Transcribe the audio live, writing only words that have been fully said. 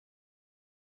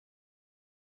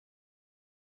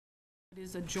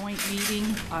is a joint meeting.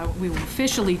 We will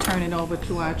officially turn it over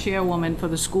to our chairwoman for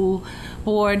the school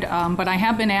board, but I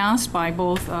have been asked by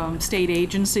both state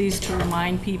agencies to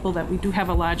remind people that we do have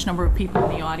a large number of people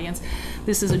in the audience.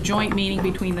 This is a joint meeting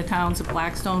between the towns of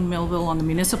Blackstone, Millville on the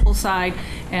municipal side,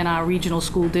 and our regional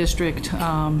school district,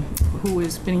 who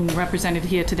is being represented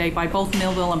here today by both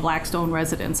Millville and Blackstone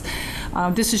residents.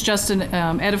 This is just an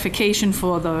edification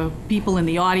for the people in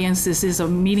the audience. This is a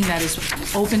meeting that is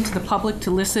open to the public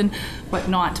to listen, but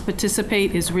not to participate.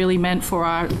 Is really meant for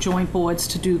our joint boards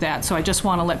to do that. So I just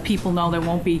want to let people know there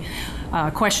won't be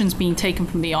questions being taken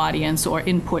from the audience or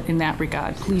input in that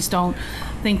regard. Please don't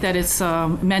think that it's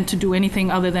meant to do anything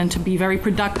other than to be very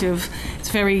productive. It's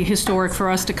very historic for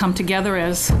us to come together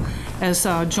as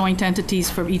joint entities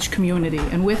for each community.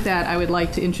 And with that, I would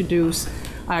like to introduce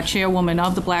our chairwoman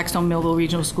of the Blackstone Millville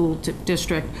Regional School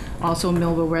District, also a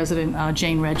Millville resident,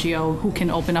 Jane Reggio, who can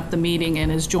open up the meeting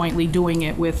and is jointly doing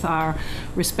it with our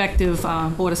respective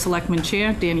Board of Selectmen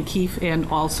Chair, Danny Keefe, and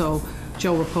also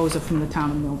Joe Raposa from the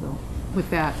town of Millville. With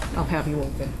that, I'll have you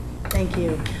open. Thank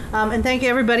you. And thank you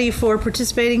everybody for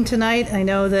participating tonight. I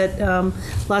know that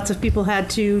lots of people had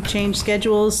to change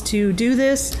schedules to do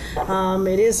this.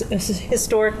 It is a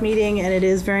historic meeting and it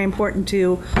is very important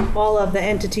to all of the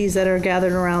entities that are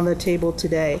gathered around the table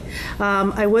today.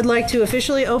 I would like to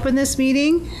officially open this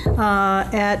meeting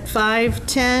at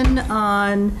 5:10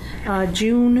 on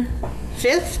June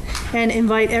 5th and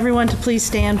invite everyone to please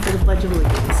stand for the Pledge of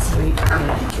Allegiance.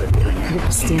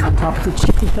 Stand on top of the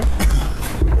chair.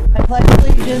 I pledge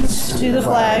allegiance to the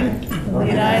flag of the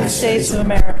United States of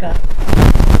America,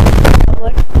 the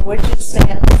republic for which it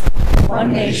stands,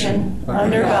 one nation,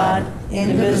 under God,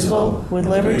 indivisible, with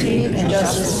liberty and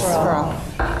justice for all.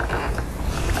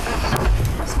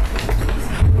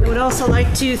 I would also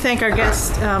like to thank our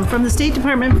guests from the State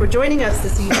Department for joining us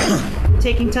this evening,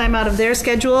 taking time out of their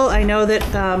schedule. I know that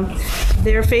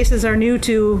their faces are new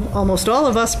to almost all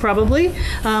of us, probably.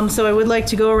 So I would like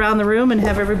to go around the room and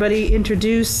have everybody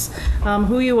introduce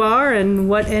who you are and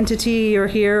what entity you're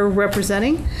here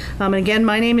representing. And again,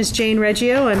 my name is Jane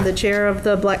Reggio. I'm the chair of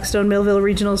the Blackstone Millville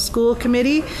Regional School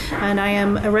Committee, and I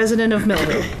am a resident of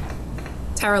Millville.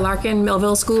 Tara Larkin,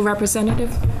 Millville School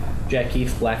Representative. Jack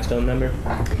Keefe, Blackstone member.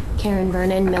 Karen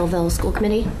Vernon, Millville School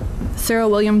Committee. Sarah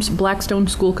Williams, Blackstone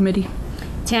School Committee.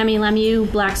 Tammy Lemieux,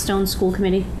 Blackstone School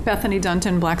Committee. Bethany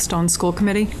Dunton, Blackstone School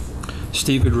Committee.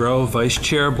 Steve Goodrow, Vice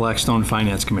Chair, Blackstone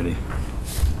Finance Committee.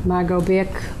 Margot Bick,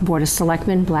 Board of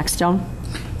Selectmen, Blackstone.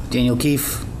 Daniel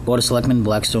Keefe, Board of Selectmen,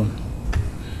 Blackstone.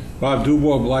 Bob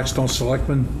Dubois, Blackstone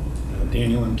Selectmen.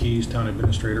 Daniel M. Keys, Town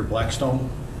Administrator, Blackstone.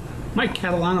 Mike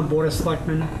Catalano, Board of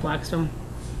Selectmen, Blackstone.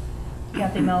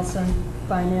 Kathy Melson,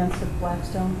 Finance of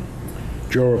Blackstone.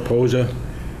 Joe Raposa,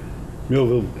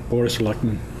 Millville Board of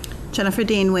Selectmen. Jennifer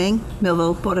Dean Wing,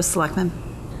 Millville Board of Selectmen.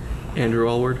 Andrew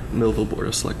Allward, Millville Board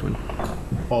of Selectmen.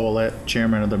 Paul Willett,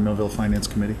 Chairman of the Millville Finance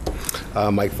Committee.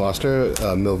 Mike Foster,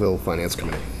 Millville Finance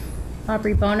Committee.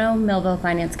 Aubrey Bono, Millville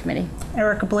Finance Committee.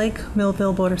 Erica Blake,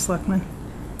 Millville Board of Selectmen.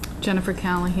 Jennifer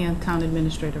Callahan, Town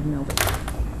Administrator of Millville.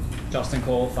 Justin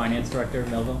Cole, Finance Director of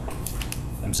Millville.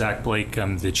 I'm Zach Blake.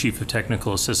 I'm the Chief of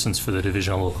Technical Assistance for the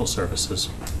Division of Local Services.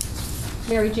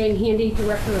 Mary Jane Handy,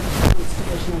 Director of Accounts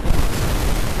Division.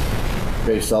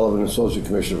 Ray Sullivan, Associate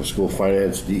Commissioner for School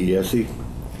Finance, DESE.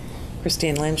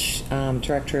 Christine Lynch,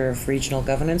 Director of Regional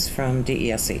Governance from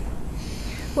DESE.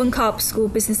 Wynn Kopp, School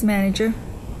Business Manager.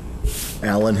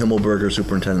 Alan Himmelberger,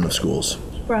 Superintendent of Schools.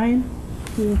 Brian,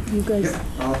 you guys.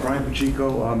 Yeah. Brian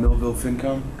Pacheco, Millville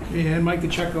FINCOM. And Mike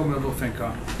DeCecco, Millville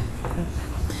FINCOM.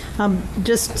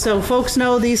 Just so folks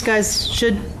know, these guys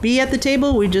should be at the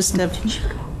table. We just have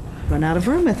run out of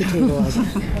room at the table.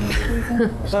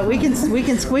 But we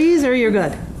can squeeze, or you're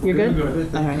good. You're good?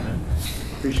 Good. All right.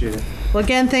 Appreciate it. Well,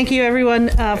 again, thank you everyone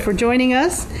for joining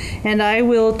us, and I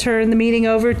will turn the meeting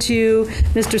over to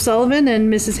Mr. Sullivan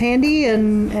and Mrs. Handy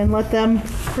and let them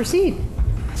proceed.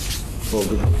 Well,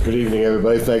 good evening,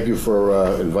 everybody. Thank you for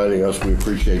inviting us. We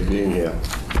appreciate being here.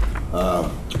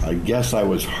 I guess I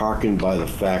was hearkened by the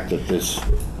fact that this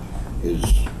is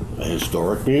a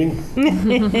historic meeting.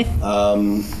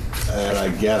 And I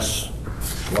guess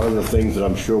one of the things that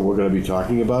I'm sure we're going to be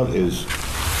talking about is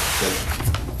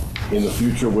that in the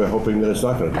future we're hoping that it's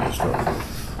not going to be historic.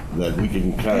 That we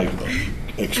can kind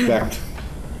of expect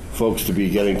folks to be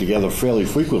getting together fairly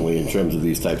frequently in terms of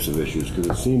these types of issues, because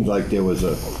it seemed like there was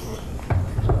a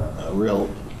real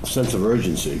sense of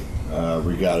urgency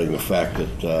regarding the fact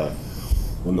that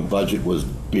when the budget was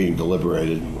being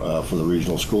deliberated for the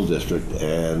regional school district,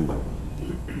 and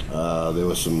there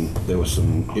were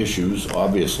some issues,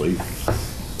 obviously,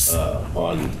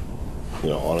 on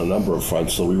on a number of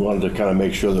fronts. So we wanted to kind of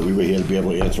make sure that we were here to be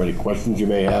able to answer any questions you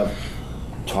may have,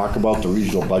 talk about the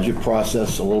regional budget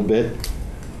process a little bit,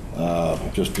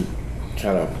 just to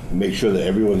kind of make sure that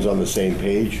everyone's on the same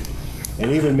page,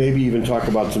 and maybe even talk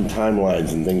about some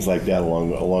timelines and things like that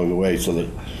along the way, so that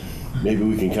maybe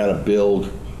we can kind of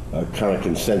build a kind of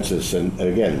consensus. And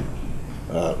again,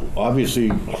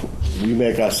 obviously, we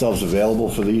make ourselves available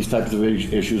for these types of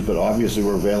issues, but obviously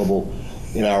we're available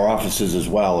in our offices as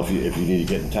well if you need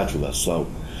to get in touch with us. So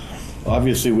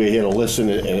obviously we're here to listen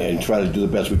and try to do the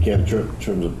best we can in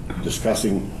terms of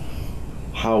discussing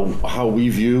how we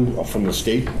view from the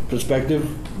state perspective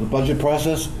the budget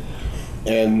process,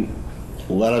 and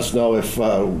let us know if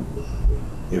I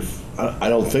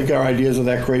don't think our ideas are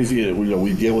that crazy.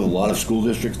 We deal with a lot of school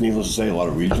districts, needless to say, a lot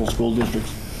of regional school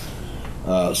districts.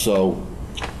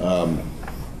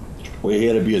 We're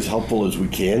here to be as helpful as we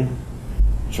can,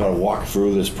 try to walk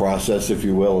through this process, if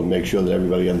you will, and make sure that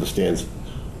everybody understands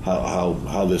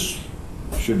how this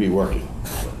should be working.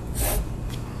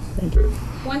 Thank you.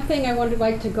 One thing I would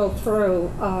like to go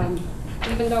through,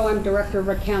 even though I'm Director of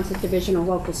Accounts at Division of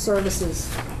Local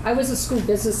Services, I was a school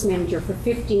business manager for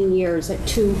 15 years at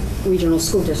 2 regional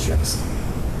school districts.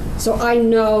 So I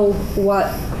know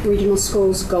what regional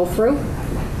schools go through.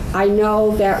 I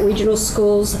know that regional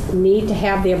schools need to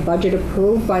have their budget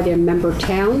approved by their member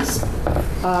towns.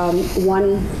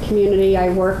 One community I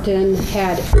worked in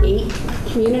had 8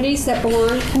 communities that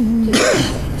belonged to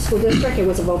the school district. It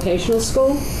was a vocational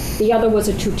school. The other was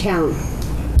a 2-town.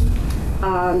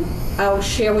 I'll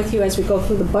share with you as we go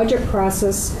through the budget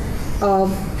process of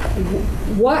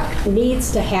what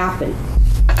needs to happen.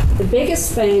 The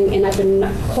biggest thing, and I've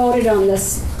been quoted on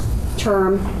this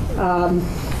term,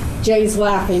 Jay's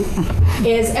laughing,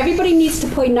 is everybody needs to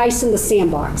play nice in the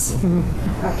sandbox,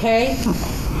 okay?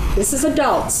 This is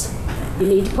adults. You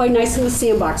need to play nice in the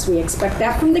sandbox. We expect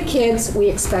that from the kids. We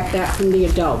expect that from the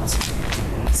adults.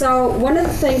 So one of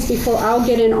the things, before I'll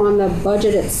get in on the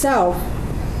budget itself,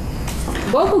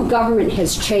 local government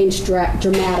has changed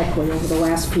dramatically over the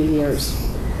last few years.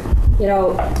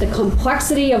 The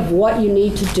complexity of what you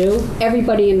need to do,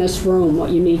 everybody in this room,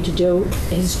 what you need to do,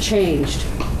 has changed.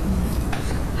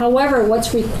 However,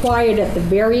 what's required at the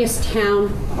various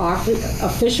town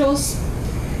officials,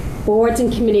 boards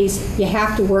and committees, you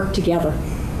have to work together.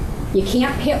 You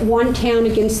can't pit one town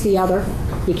against the other.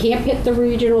 You can't pit the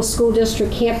regional school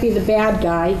district, can't be the bad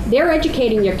guy. They're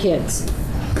educating your kids.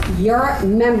 You're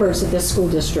members of this school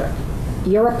district.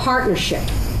 You're a partnership.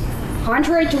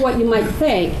 Contrary to what you might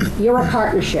think, you're a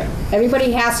partnership.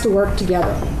 Everybody has to work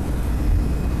together.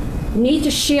 You need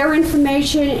to share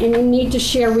information and you need to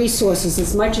share resources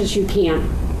as much as you can.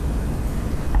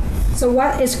 So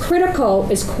what is critical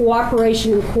is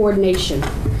cooperation and coordination.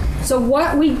 So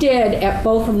what we did at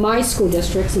both of my school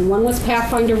districts, and one was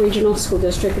Pathfinder Regional School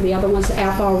District and the other one's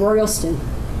Athol Royalston,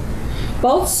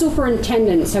 both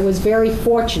superintendents, I was very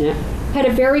fortunate, had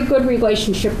a very good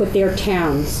relationship with their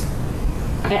towns.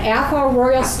 At Athol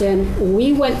Royalston,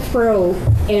 we went through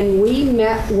and we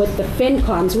met with the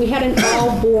FINCOMs. We had an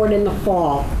all board in the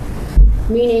fall,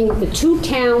 meaning the 2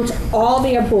 towns, all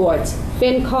their boards,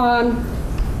 FINCOM,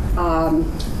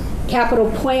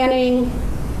 Capital Planning,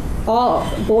 all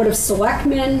Board of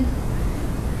Selectmen,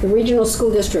 the Regional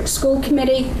School District School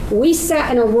Committee. We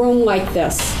sat in a room like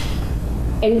this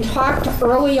and talked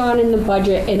early on in the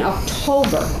budget in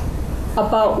October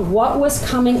about what was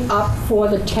coming up for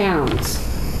the towns.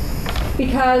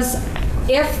 Because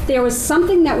if there was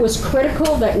something that was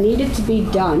critical that needed to be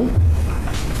done,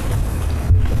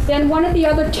 then one of the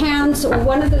other towns or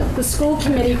one of the school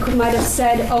committee might have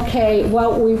said, okay,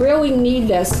 well, we really need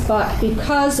this, but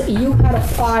because you had a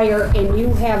fire and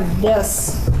you have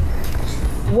this,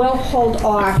 we'll hold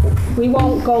off. We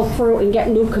won't go through and get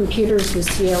new computers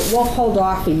this year. We'll hold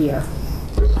off a year.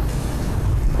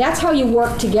 That's how you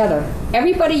work together.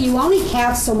 Everybody, you only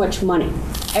have so much money.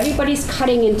 Everybody's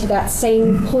cutting into that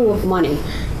same pool of money.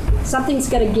 Something's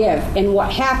got to give, and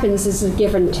what happens is a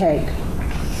give and take.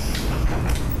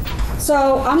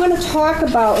 So I'm going to talk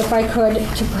about, if I could,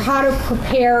 how to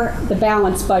prepare the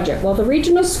balanced budget. Well, the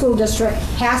regional school district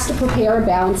has to prepare a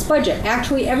balanced budget.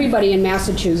 Actually, everybody in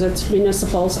Massachusetts,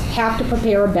 municipals, have to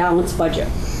prepare a balanced budget.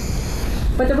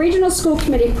 But the regional school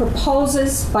committee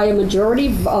proposes, by a majority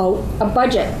vote, a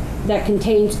budget that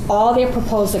contains all their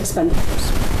proposed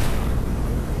expenditures.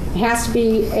 It has to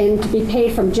be, and to be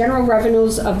paid from general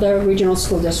revenues of the regional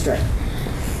school district.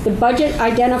 The budget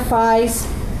identifies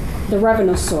the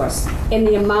revenue source and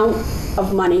the amount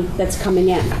of money that's coming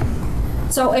in.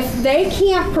 So if they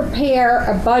can't prepare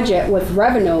a budget with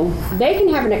revenue, they can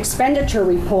have an expenditure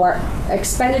report,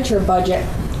 expenditure budget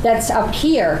that's up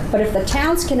here, but if the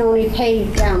towns can only pay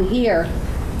down here,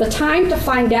 the time to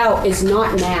find out is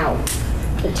not now.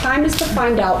 The time is to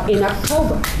find out in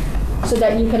October, so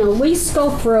that you can at least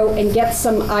go through and get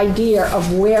some idea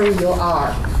of where you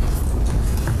are.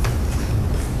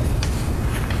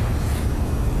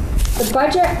 The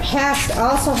budget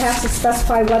also has to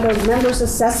specify whether members'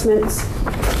 assessments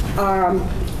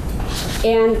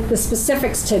and the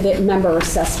specifics to the member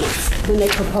assessments when they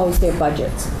propose their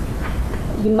budgets.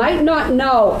 You might not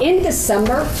know in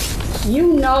December,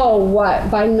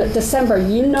 by December,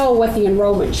 you know what the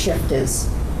enrollment shift is.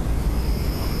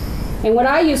 And what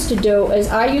I used to do is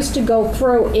I used to go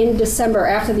through in December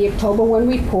after the October 1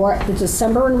 report, the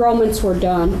December enrollments were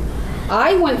done.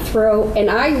 I went through and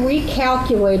I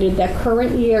recalculated that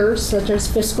current years, such as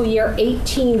fiscal year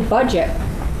 18 budget,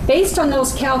 based on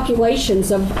those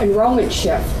calculations of enrollment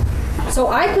shift. So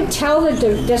I could tell the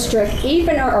district,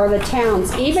 or the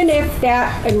towns, even if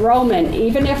that enrollment,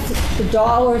 even if the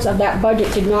dollars of that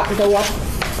budget did not go up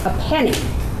a penny,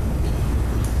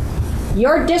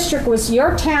 your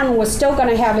town was still going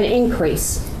to have an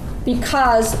increase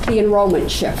because the enrollment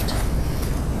shift.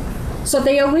 So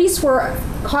they at least were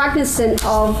cognizant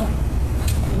of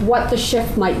what the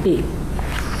shift might be.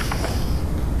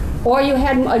 Or you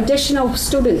had additional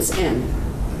students in.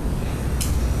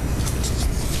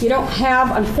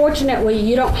 Unfortunately,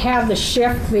 you don't have the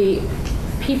shift, the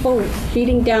people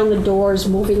beating down the doors,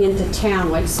 moving into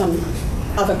town like some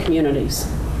other communities.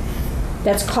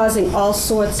 That's causing all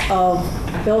sorts of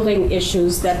building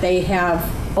issues that they have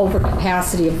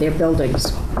overcapacity of their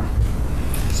buildings.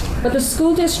 But the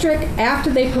school district,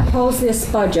 after they propose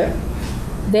this budget,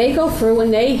 they go through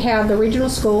and the regional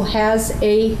school has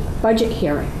a budget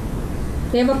hearing.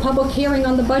 They have a public hearing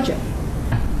on the budget.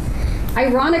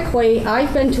 Ironically,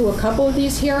 I've been to a couple of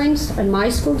these hearings in my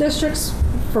school districts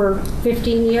for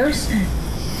 15 years.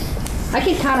 I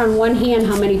can count on one hand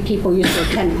how many people used to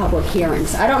attend public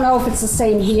hearings. I don't know if it's the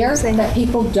same here, that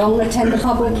people don't attend the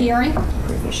public hearing.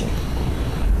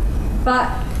 But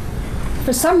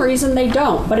for some reason, they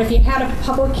don't. But if you had a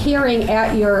public hearing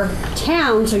at your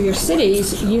towns or your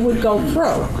cities, you would go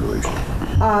through.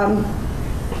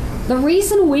 The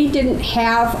reason we didn't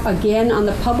have, again, on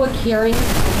the public hearing, a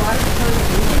lot of times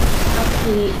we didn't have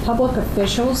the public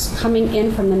officials coming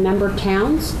in from the member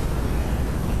towns,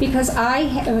 because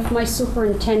with my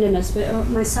superintendent,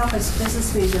 myself as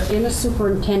business manager and the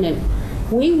superintendent,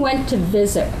 we went to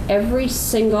visit every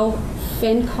single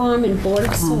FINCOM and Board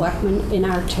of Selectmen in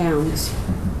our towns.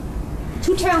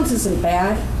 2 towns isn't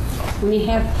bad. When you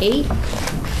have 8,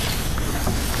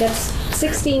 that's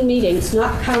 16 meetings,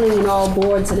 not counting in all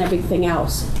boards and everything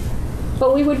else.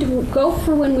 But we would go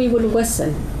through and we would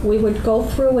listen. We would go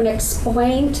through and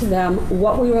explain to them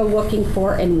what we were looking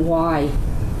for and why.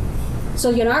 So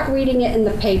you're not reading it in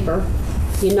the paper.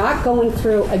 You're not going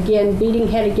through, again, beating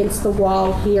head against the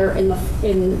wall here in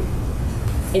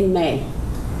May.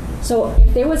 So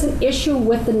if there was an issue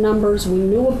with the numbers, we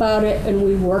knew about it and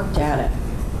we worked at it.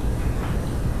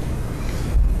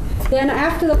 Then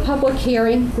after the public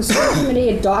hearing, the school committee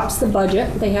adopts the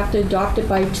budget. They have to adopt it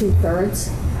by 2/3.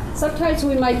 Sometimes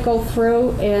we might go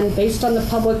through and based on the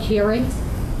public hearing,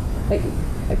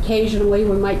 occasionally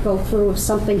we might go through if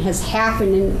something has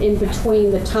happened in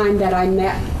between the time that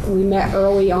we met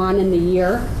early on in the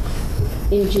year,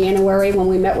 in January when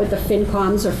we met with the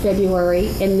FinComs, or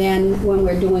February, and then when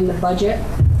we're doing the budget.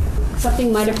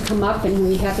 Something might have come up and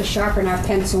we had to sharpen our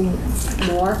pencil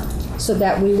more so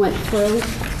that we went through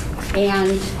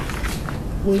and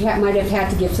we might have had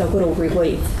to give a little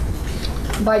relief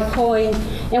by pulling,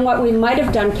 and what we might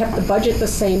have done, kept the budget the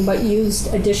same, but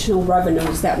used additional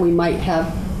revenues that we might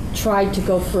have tried to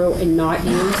go through and not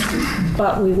use.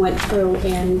 But we went through,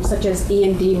 and such as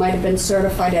E&D might have been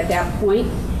certified at that point,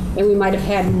 and we might have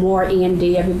had more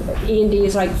E&D. E&D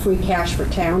is like free cash for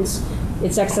towns.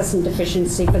 It's excess and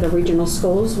deficiency for the regional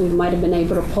schools. We might have been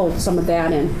able to pull some of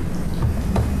that in.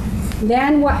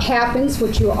 Then what happens,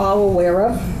 which you're all aware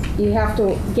of, you have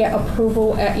to get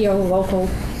approval at your local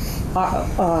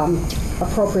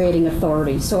appropriating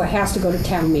authority. So it has to go to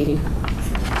town meeting,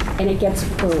 and it gets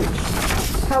approved.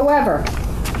 However,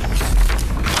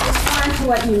 just wanted to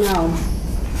let you know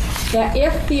that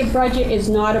if the budget is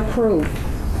not approved,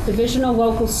 Divisional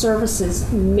Local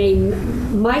Services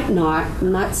might not,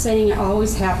 I'm not saying it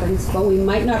always happens, but we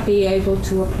might not be able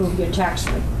to approve your tax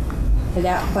rate if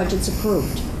that budget's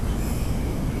approved.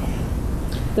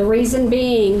 The reason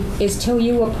being is till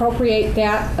you appropriate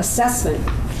that assessment,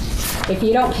 if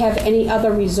you don't have any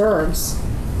other reserves,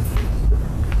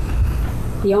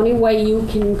 the only way you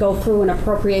can go through and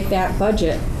appropriate that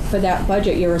budget, for that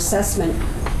budget, your assessment,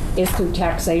 is through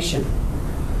taxation.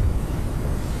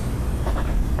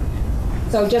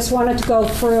 So just wanted to go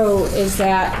through is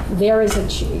that there is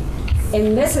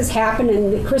and this has happened,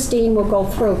 and Christine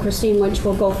Lynch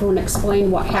will go through and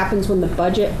explain what happens when the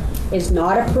budget is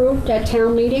not approved at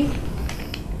town meeting.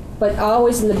 But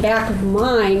always in the back of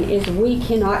mind is we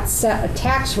cannot set a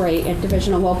tax rate at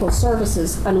Division of Local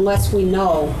Services unless we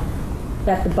know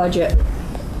that the budget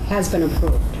has been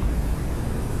approved.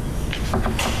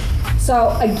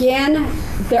 So again,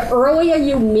 the earlier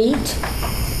you meet,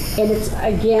 and it's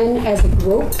again as a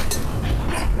group,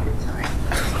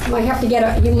 you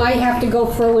might have to go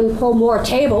through and pull more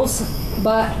tables,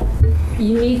 but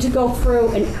you need to go through,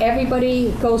 and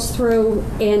everybody goes through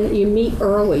and you meet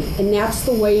early, and that's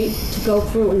the way to go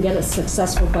through and get a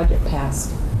successful budget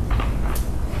passed.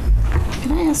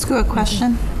 Can I ask you a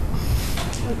question?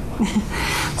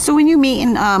 So when you meet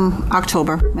in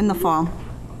October, in the fall,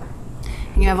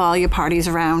 and you have all your parties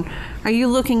around, are you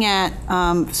looking at,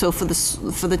 so for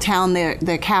the town,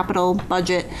 their capital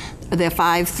budget, their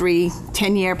 5, 3,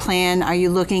 10-year plan? Are you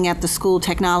looking at the school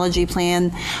technology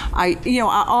plan? Are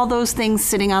all those things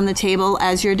sitting on the table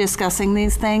as you're discussing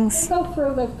these things? They go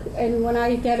through and when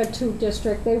I did a 2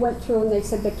 district, they went through and they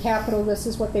said the capital, this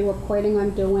is what they were planning on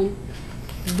doing.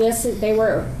 They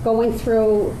were going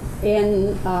through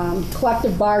in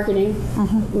collective bargaining,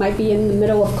 might be in the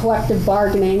middle of collective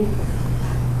bargaining.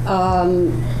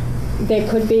 There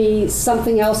could be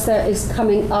something else that is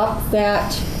coming up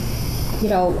that,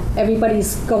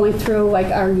 everybody's going through, like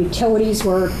our utilities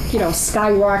were,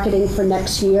 skyrocketing for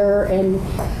next year, and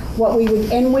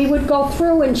we would go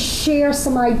through and share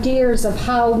some ideas of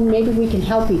how maybe we can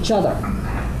help each other.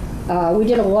 We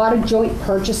did a lot of joint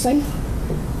purchasing.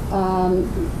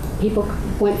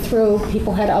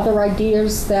 People had other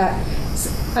ideas that,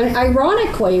 and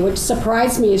ironically, which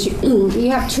surprised me, is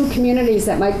you have 2 communities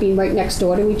that might be right next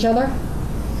door to each other,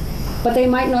 but they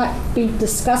might not be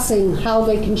discussing how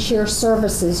they can share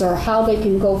services or how they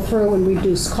can go through and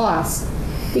reduce costs,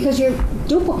 because you're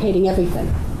duplicating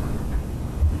everything.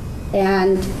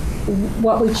 And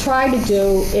what we try to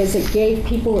do is it gave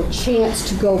people a chance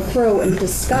to go through and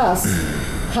discuss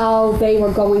how they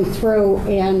were going through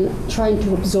and trying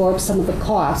to absorb some of the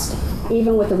cost,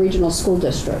 even with the regional school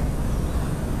district.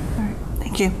 All right,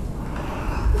 thank you.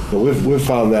 So we've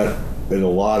found that in a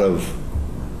lot of,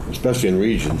 especially in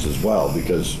regions as well,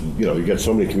 because you get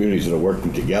so many communities that are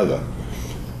working together.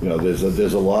 There's a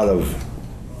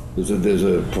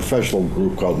professional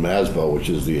group called MASBO, which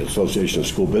is the Association of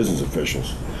School Business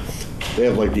Officials. They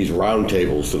have like these round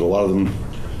tables, and a lot of them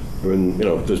are in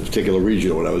this particular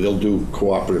region or whatever. They'll do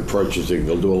cooperative purchasing.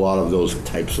 They'll do a lot of those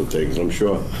types of things. I'm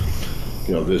sure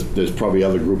there's probably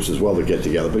other groups as well that get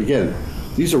together. But again,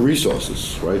 these are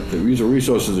resources, right? These are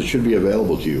resources that should be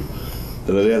available to you,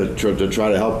 that are there to try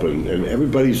to help, and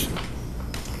everybody's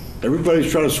trying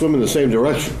to swim in the same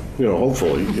direction.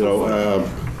 Hopefully,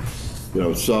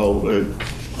 So,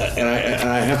 and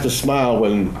I have to smile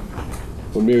when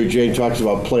Mary Jane talks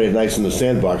about playing nice in the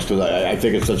sandbox, because I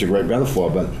think it's such a great metaphor,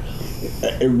 but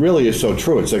it really is so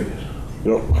true. It's like,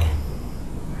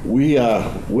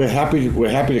 we're happy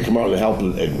to come out and help,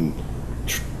 and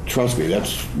trust me,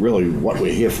 that's really what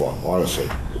we're here for, honestly,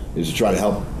 is to try to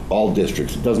help all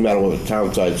districts. It doesn't matter whether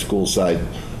town side, school side.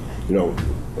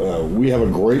 We have a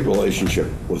great relationship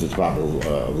with the Department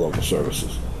of Local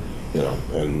Services.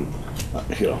 And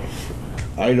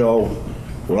I know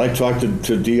when I talk to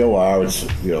DOR, it's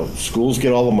schools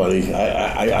get all the money.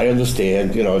 I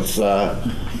understand. It's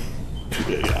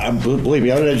believe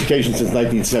me, I'm in education since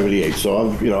 1978, so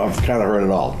I've kind of heard it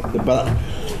all.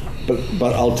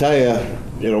 But I'll tell you,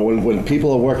 when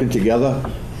people are working together,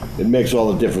 it makes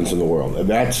all the difference in the world, and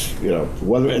that's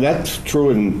and that's true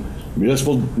in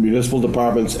municipal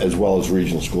departments as well as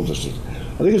regional school districts.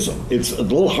 I think it's a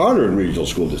little harder in regional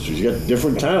school districts. You got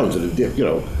different towns that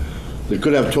they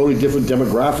could have totally different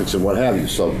demographics and what have you.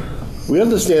 So we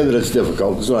understand that it's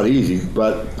difficult. It's not easy,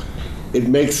 but it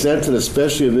makes sense, and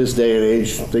especially in this day and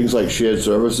age, things like shared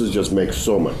services just make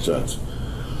so much sense.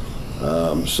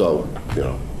 So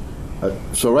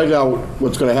right now,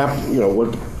 what's going to happen?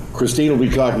 What Christine will be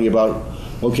talking about.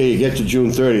 Okay, you get to June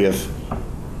 30th,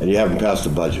 and you haven't passed the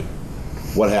budget.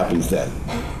 What happens then?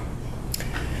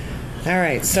 All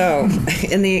right, so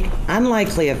in the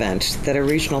unlikely event that a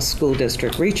regional school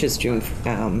district reaches July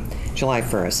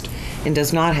 1st and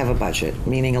does not have a budget,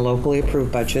 meaning a locally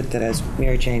approved budget that, as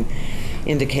Mary Jane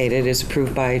indicated, is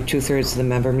approved by 2/3 of the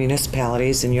member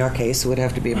municipalities. In your case, it would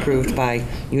have to be approved by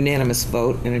unanimous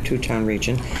vote in a 2-town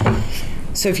region.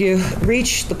 So if you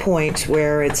reach the point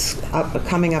where it's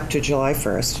coming up to July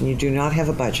 1st and you do not have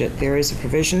a budget, there is a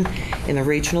provision in the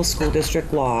regional school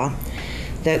district law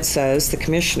that says the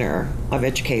Commissioner of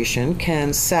Education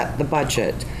can set the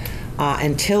budget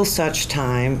until such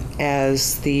time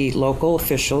as the local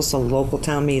officials, the local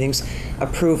town meetings,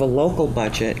 approve a local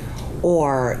budget,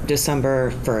 or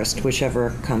December 1st,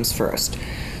 whichever comes first.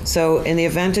 So in the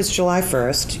event it's July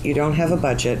 1st, you don't have a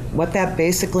budget, what that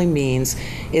basically means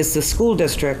is the school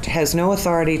district has no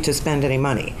authority to spend any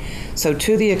money. So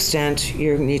to the extent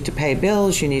you need to pay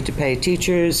bills, you need to pay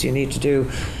teachers, you need to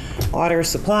do order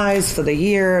supplies for the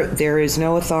year, there is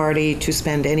no authority to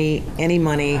spend any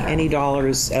money, any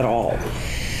dollars at all.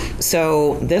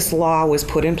 So this law was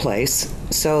put in place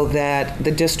so that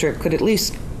the district could at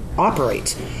least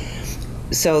operate.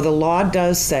 So the law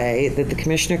does say that the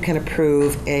commissioner can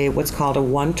approve what's called a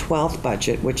 1/12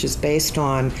 budget, which is based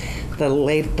on the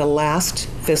last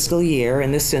fiscal year.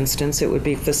 In this instance, it would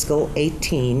be fiscal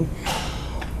 18,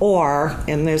 or,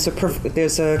 and there's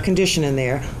a condition in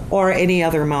there, or any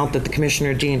other amount that the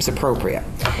commissioner deems appropriate.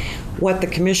 What the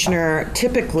commissioner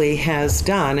typically has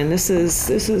done, and this is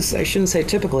I shouldn't say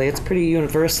typically, it's pretty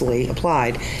universally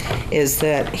applied, is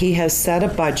that he has set a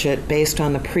budget based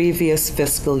on the previous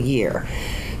fiscal year.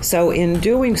 So in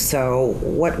doing so,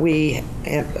 what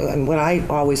I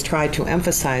always try to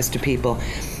emphasize to people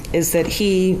is that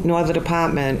he, nor the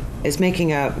department, is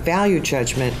making a value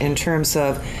judgment in terms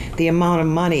of the amount of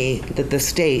money that the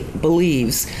state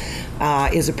believes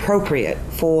is appropriate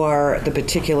for the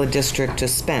particular district to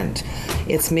spend.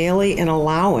 It's merely an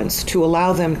allowance to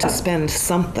allow them to spend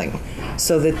something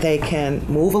so that they can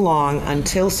move along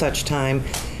until such time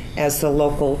as the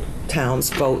local towns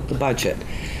vote the budget.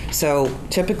 So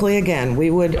typically, again,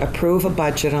 we would approve a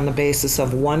budget on the basis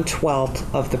of 1/12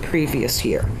 of the previous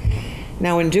year.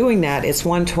 Now, in doing that, it's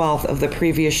 1/12 of the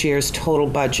previous year's total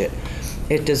budget.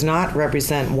 It does not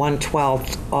represent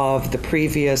 1/12 of the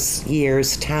previous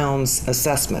year's town's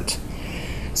assessment.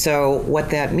 So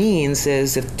what that means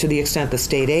is, if to the extent the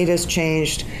state aid has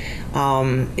changed,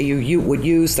 you would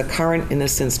use the current, in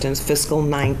this instance, fiscal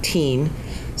 19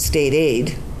 state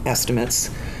aid estimates.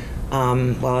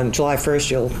 Well, on July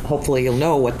 1st, hopefully you'll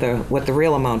know what the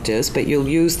real amount is, but you'll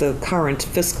use the current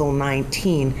fiscal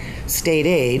 19 state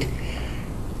aid,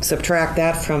 subtract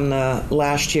that from the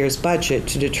last year's budget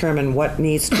to determine what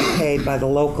needs to be paid by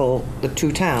the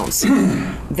two towns.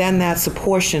 Then that's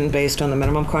apportioned based on the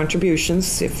minimum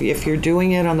contributions. If you're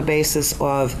doing it on the basis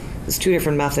of, there's two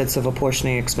different methods of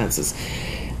apportioning expenses.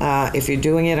 If you're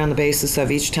doing it on the basis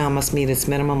of each town must meet its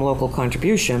minimum local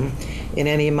contribution, and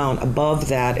any amount above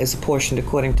that is apportioned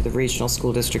according to the regional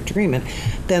school district agreement,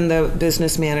 then the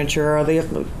business manager or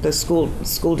the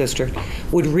school district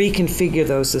would reconfigure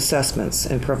those assessments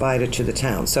and provide it to the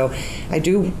town. So I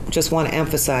do just want to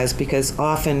emphasize, because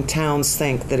often towns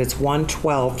think that it's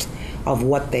 1/12 of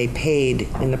what they paid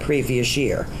in the previous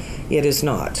year. It is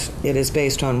not. It is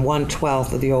based on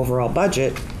 1/12 of the overall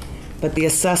budget. But the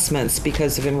assessments,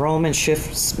 because of enrollment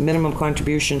shifts, minimum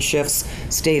contribution shifts,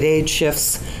 state aid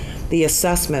shifts, the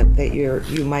assessment that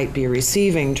you might be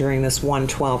receiving during this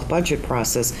 1/12 budget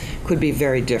process could be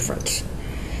very different.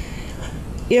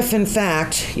 If, in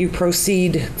fact, you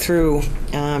proceed through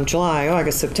July,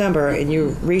 August, September, and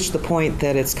you reach the point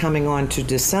that it's coming on to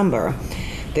December,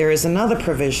 there is another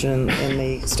provision in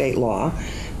the state law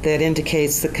that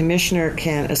indicates the commissioner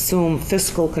can assume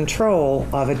fiscal control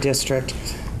of a district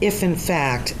if, in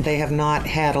fact, they have not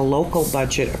had a local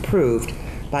budget approved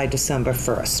by December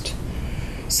 1st.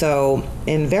 So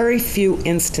in very few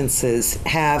instances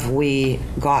have we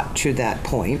got to that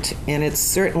point, and it's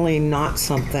certainly not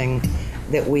something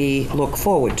that we look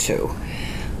forward to.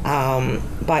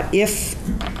 But if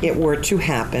it were to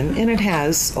happen, and it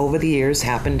has over the years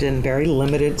happened in very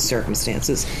limited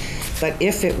circumstances, but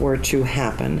if it were to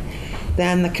happen,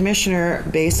 then the commissioner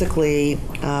basically,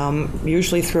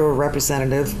 usually through a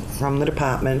representative from the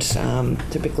department,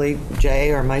 typically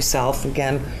Jay or myself,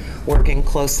 again, working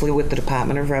closely with the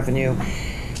Department of Revenue,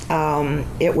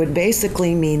 it would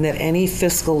basically mean that any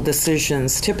fiscal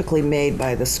decisions typically made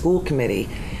by the school committee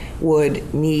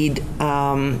would need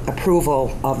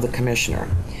approval of the commissioner.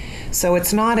 So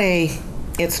it's not a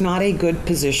good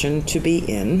position to be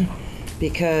in,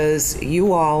 because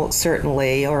you all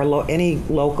certainly, or any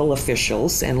local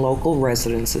officials and local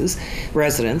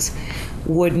residents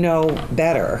would know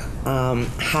better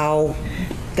how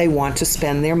they want to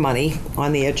spend their money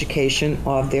on the education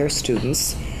of their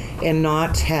students, and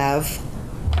not have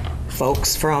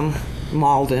folks from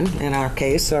Malden, in our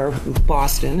case, or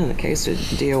Boston, in the case of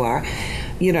DOR,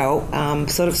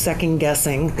 sort of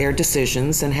second-guessing their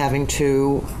decisions and having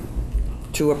to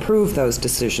approve those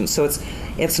decisions. So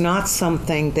it's not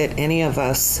something that any of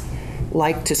us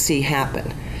like to see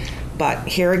happen. But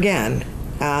here again,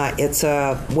 It's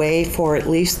a way for at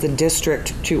least the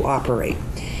district to operate.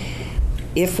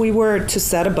 If we were to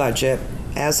set a budget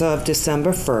as of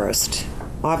December 1st,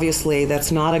 obviously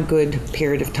that's not a good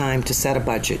period of time to set a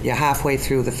budget. You're halfway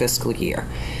through the fiscal year.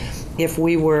 If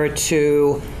we were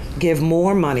to give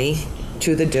more money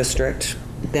to the district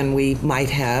than we might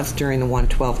have during the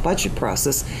 112 budget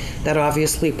process, that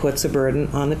obviously puts a burden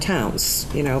on the towns,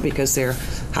 because they're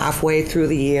halfway through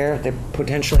the year, they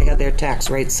potentially had their tax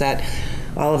rate set.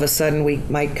 All of a sudden, we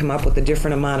might come up with a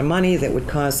different amount of money that would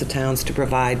cause the towns to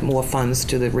provide more funds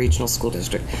to the regional school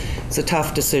district. It's a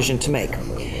tough decision to make.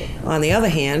 On the other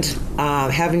hand,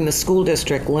 having the school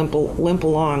district limp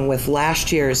along with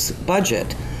last year's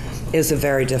budget is a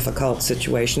very difficult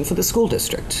situation for the school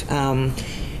district.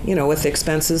 With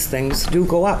expenses, things do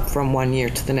go up from one year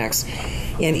to the next.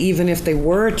 And even if they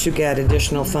were to get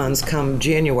additional funds come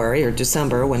January or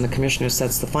December, when the commissioner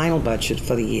sets the final budget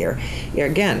for the year,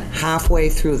 again, halfway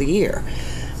through the year,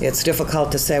 it's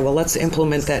difficult to say, well, let's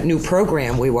implement that new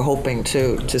program we were hoping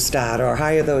to start, or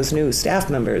hire those new staff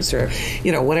members, or,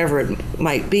 whatever it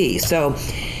might be. So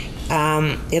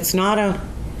it's not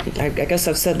I guess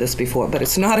I've said this before, but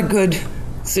it's not a good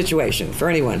situation for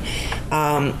anyone.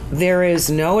 There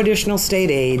is no additional state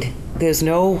aid. There's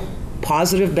no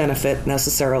positive benefit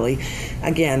necessarily,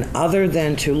 again, other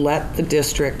than to let the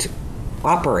district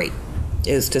operate,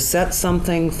 is to set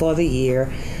something for the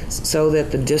year so that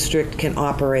the district can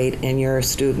operate and your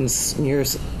students, your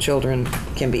children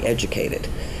can be educated.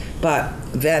 But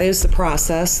that is the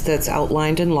process that's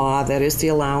outlined in law. That is the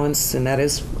allowance, and that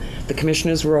is the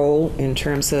commissioner's role in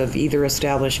terms of either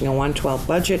establishing a 112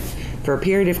 budget for a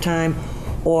period of time,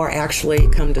 or actually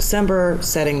come December,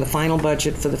 setting the final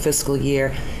budget for the fiscal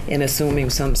year and assuming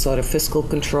some sort of fiscal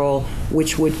control,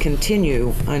 which would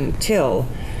continue until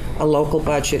a local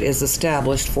budget is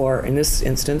established for, in this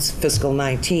instance, fiscal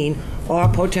 19, or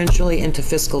potentially into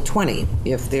fiscal 20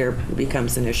 if there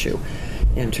becomes an issue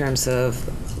in terms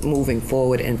of moving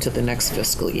forward into the next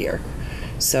fiscal year.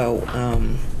 So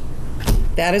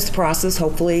that is the process.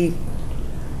 Hopefully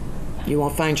you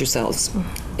won't find yourselves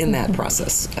in that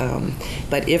process.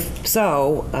 But if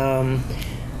so,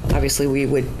 obviously we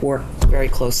would work very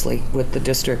closely with the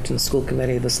district and school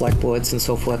committee, the select boards and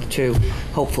so forth to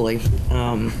hopefully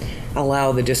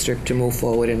allow the district to move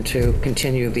forward and to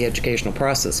continue the educational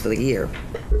process for the year.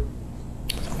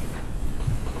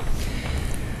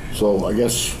 So I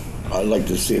guess I'd like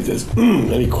to see if there's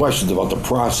any questions about the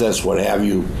process, what have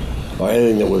you, or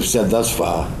anything that we've said thus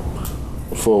far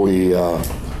before we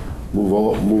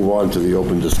move on to the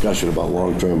open discussion about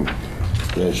long-term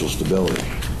financial stability.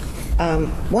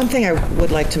 One thing I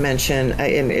would like to mention,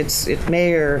 and it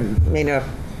may or may not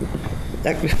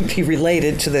be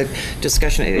related to the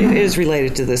discussion. It is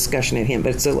related to the discussion at hand,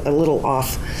 but it's a little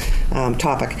off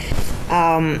topic.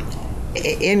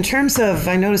 In terms of,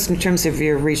 I noticed in terms of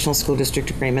your regional school district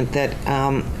agreement that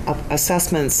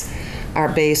assessments are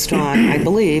based on, I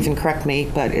believe, and correct me,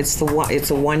 but it's a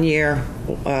 1 year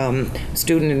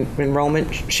student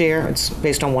enrollment share. It's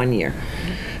based on 1 year.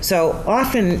 So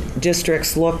often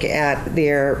districts look at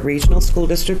their regional school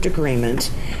district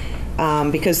agreement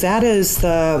because that is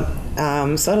the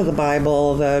sort of the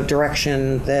Bible, the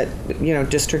direction that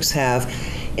districts have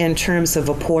in terms of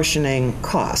apportioning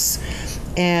costs.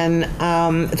 And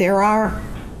there are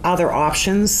other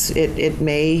options. It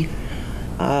may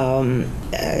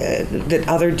that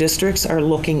other districts are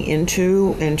looking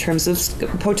into in terms of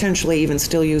potentially even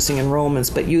still using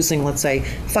enrollments, but using, let's say,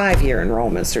 5-year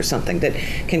enrollments or something that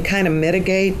can kind of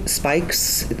mitigate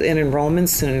spikes in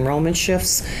enrollments and enrollment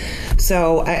shifts.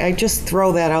 So I just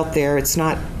throw that out there. It's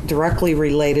not directly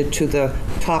related to the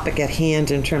topic at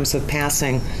hand in terms of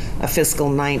passing a fiscal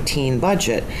 19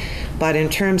 budget. But in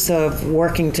terms of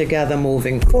working together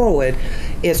moving forward,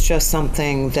 it's just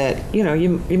something that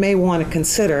you may want to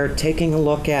consider taking a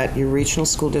look at your regional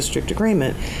school district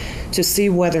agreement to see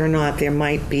whether or not there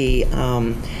might be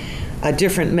a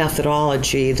different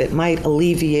methodology that might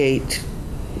alleviate,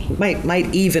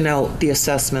 might even out the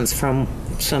assessments from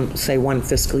some, say, one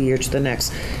fiscal year to the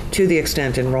next, to the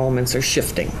extent enrollments are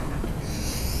shifting.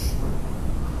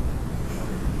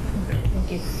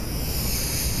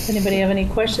 Anybody have any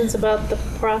questions about the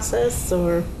process,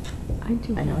 or? I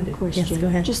do have a question. Yes, go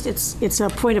ahead. Just it's a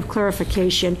point of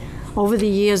clarification. Over the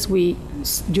years, we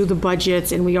do the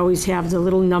budgets, and we always have the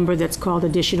little number that's called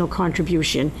additional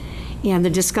contribution. And the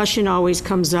discussion always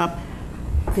comes up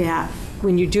that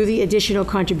when you do the additional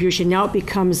contribution, now it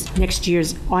becomes next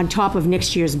year's, on top of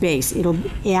next year's base. It'll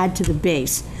add to the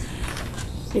base.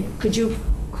 Could you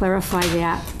clarify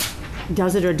that?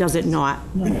 Does it or does it not?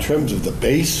 In terms of the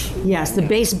base, Yes, the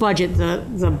base budget,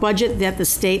 the budget that the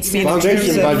state sends.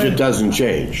 foundation budget doesn't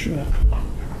change.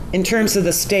 In terms of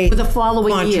the state. For the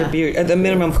following year. The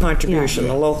minimum contribution,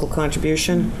 the local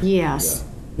contribution? Yes.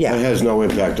 Yeah. It has no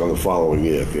impact on the following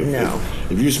year. No.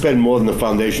 If you spend more than the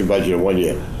foundation budget in 1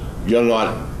 year, you're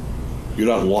not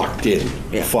locked in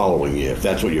the following year, if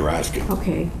that's what you're asking.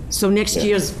 Okay, so next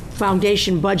year's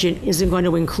foundation budget isn't going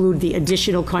to include the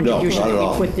additional No, contribution not at that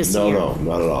all. we put this No, year? no,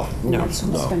 not at all. No.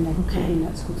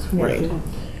 Right.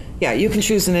 Yeah, you can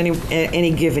choose in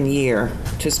any given year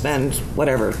to spend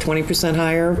whatever, 20%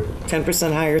 higher,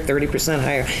 10% higher, 30%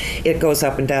 higher. It goes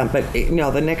up and down, but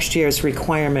the next year's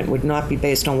requirement would not be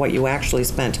based on what you actually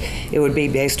spent. It would be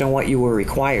based on what you were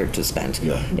required to spend,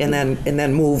 and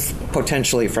then move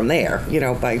potentially from there,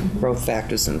 by growth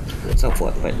factors and so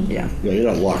forth. But yeah,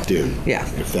 you're not locked in. Yeah,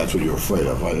 if that's what you're afraid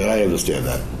of, I understand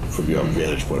that from your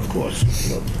vantage point, of course.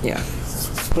 Yeah.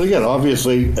 But again,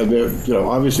 obviously, and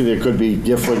obviously there could be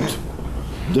different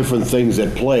things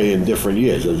at play in different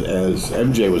years. As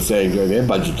MJ was saying during their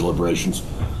budget deliberations,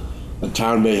 a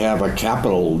town may have a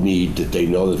capital need that they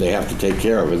know that they have to take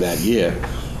care of in that year.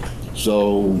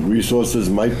 So resources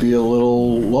might be a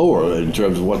little lower in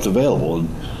terms of what's available. And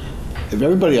if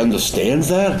everybody understands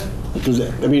that, because,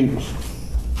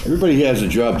 everybody here has a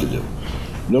job to do.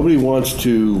 Nobody wants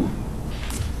to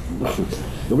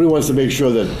make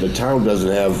sure that the town doesn't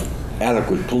have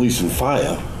adequate police and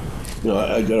fire.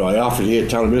 I often hear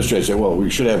town administrators say, "Well, we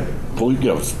should have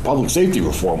public safety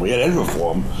reform. We had ed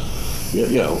reform."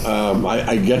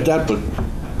 I get that, but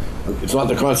it's not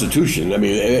the Constitution.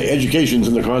 Education's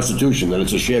in the Constitution, that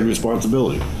it's a shared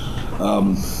responsibility.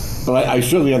 But I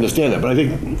certainly understand that. But I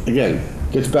think, again,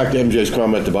 gets back to MJ's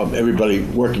comment about everybody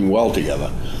working well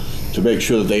together to make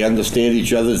sure that they understand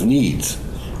each other's needs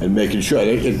and making sure.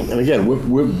 And again,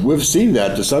 we've seen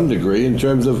that to some degree in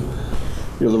terms of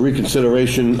the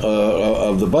reconsideration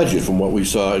of the budget from what we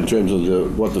saw in terms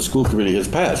of what the school committee has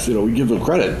passed. We give them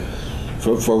credit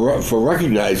for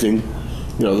recognizing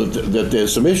that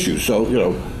there's some issues. So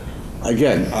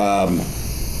again,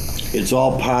 it's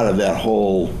all part of that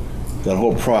whole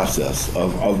process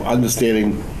of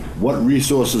understanding what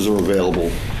resources are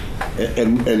available,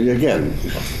 and again,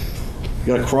 you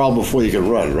got to crawl before you can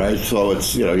run, right? So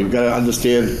it's you've got to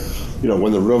understand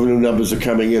when the revenue numbers are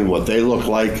coming in, what they look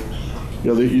like.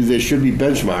 There should be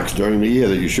benchmarks during the year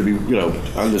that you should be,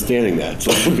 understanding that.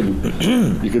 So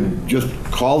you can just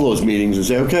call those meetings and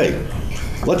say, okay,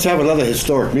 let's have another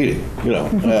historic meeting.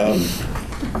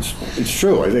 It's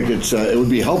true. I think it would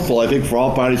be helpful. I think for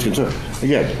all parties concerned.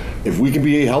 Again, if we can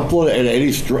be helpful in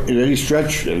any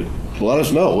stretch, let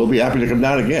us know. We'll be happy to come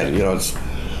down again.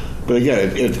 But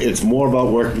again, it's more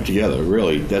about working together.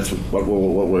 Really, that's what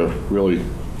we're really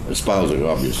espousing,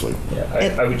 obviously.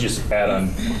 Yeah, I would just add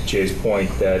on Jay's point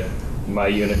that my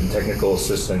unit in technical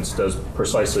assistance does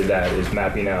precisely that, is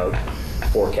mapping out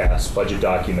forecasts, budget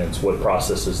documents, what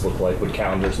processes look like, what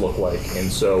calendars look like. And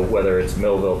so whether it's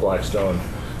Millville, Blackstone,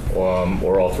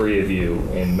 or all three of you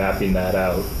in mapping that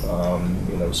out,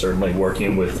 certainly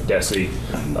working with Desi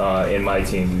and my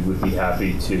team, we would be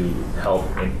happy to help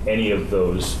in any of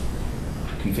those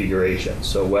configuration.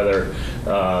 So whether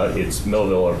it's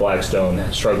Millville or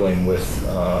Blackstone struggling with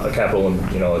a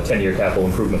 10-year capital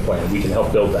improvement plan, we can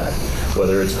help build that.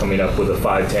 Whether it's coming up with a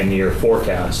 5-10-year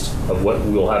forecast of what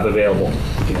we'll have available,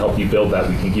 we can help you build that.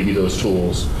 We can give you those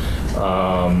tools.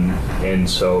 And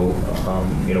so,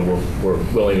 we're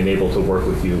willing and able to work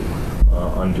with you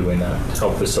on doing that to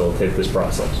help facilitate this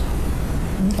process.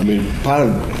 Part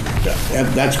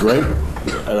of that's great.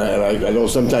 And I know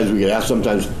sometimes we get asked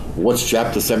what's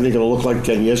Chapter 70 going to look like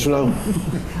 10 years from now?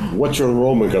 What's your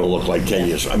enrollment going to look like 10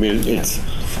 years?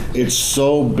 It's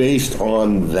so based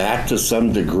on that to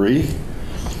some degree.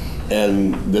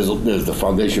 And there's the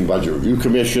Foundation Budget Review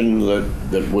Commission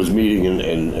that was meeting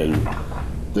and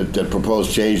that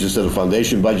proposed changes to the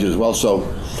foundation budget as well. So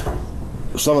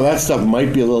some of that stuff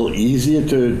might be a little easier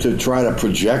to try to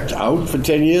project out for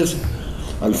 10 years.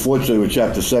 Unfortunately, with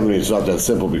Chapter 70, it's not that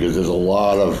simple because there's a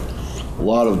lot of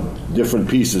different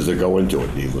pieces that go into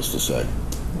it, needless to say.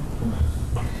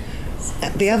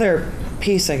 The other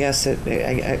piece, I guess,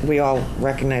 that we all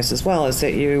recognize as well is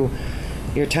that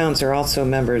your towns are also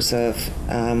members of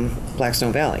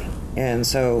Blackstone Valley. And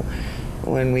so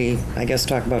when we,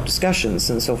 talk about discussions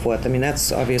and so forth,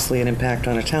 that's obviously an impact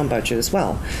on a town budget as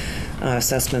well.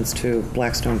 Assessments to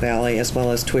Blackstone Valley as well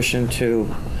as tuition to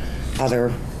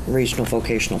other regional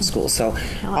vocational schools. So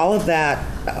all of that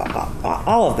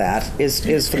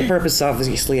is for the purpose,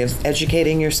 obviously, of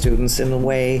educating your students in the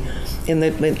way, in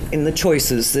the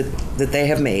choices that they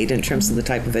have made in terms of the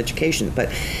type of education. But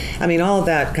I mean, all of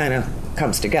that kind of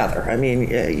comes together. I mean,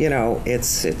 you know,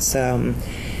 it's an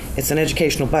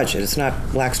educational budget. It's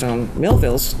not Blackstone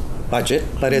Millville's budget,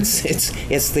 but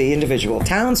it's the individual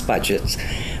town's budgets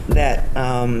that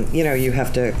you know, you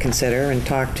have to consider and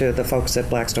talk to the folks at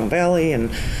Blackstone Valley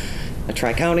and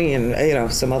Tri-County and, you know,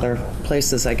 some other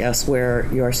places, I guess,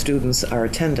 where your students are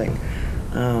attending,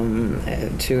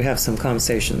 to have some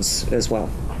conversations as well,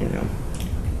 you know.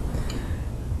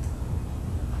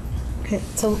 Okay,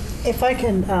 so if I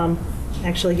can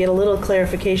actually get a little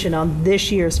clarification on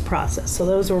this year's process. So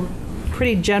those were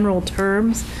pretty general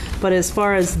terms, but as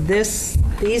far as these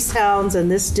towns and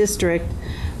this district,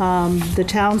 the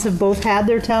towns have both had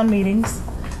their town meetings.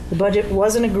 The budget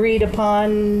wasn't agreed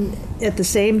upon at the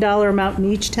same dollar amount in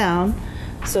each town.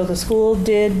 So the school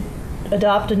did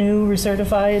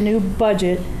recertify a new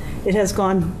budget. It has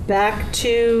gone back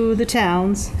to the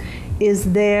towns.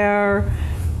 Is there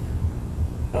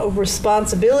a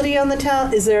responsibility on the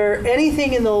town? Is there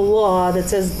anything in the law that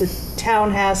says the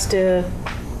town has to,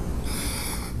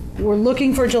 we're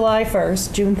looking for July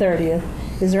 1st, June 30th.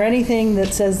 Is there anything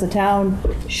that says the town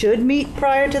should meet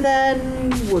prior to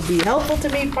then, would be helpful to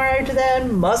meet prior to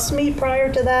then, must meet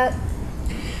prior to that?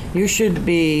 You should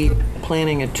be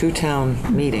planning a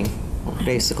two-town meeting,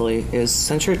 basically,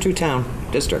 since you're a two-town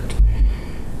district.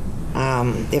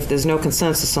 If there's no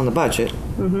consensus on the budget,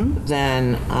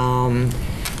 then,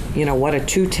 you know, what a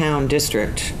two-town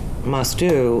district must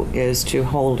do is to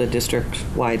hold a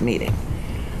district-wide meeting.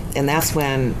 And that's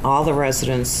when all the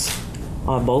residents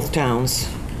of both towns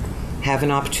have an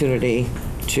opportunity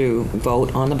to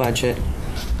vote on the budget.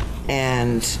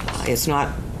 And it's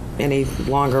not any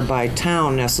longer by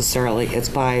town necessarily, it's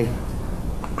by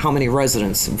how many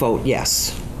residents vote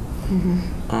yes,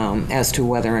 as to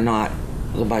whether or not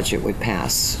the budget would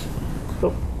pass.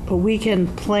 But we can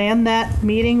plan that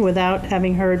meeting without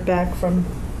having heard back from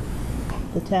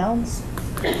the towns?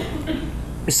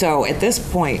 So at this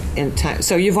point in time,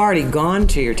 so you've already gone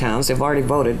to your towns, they've already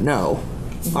voted no,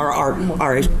 or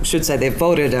I should say they've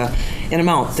voted an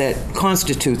amount that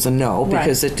constitutes a no,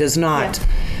 because it does not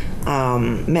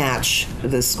match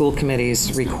the school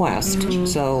committee's request.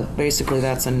 So basically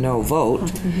that's a no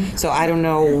vote. So I don't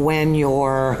know when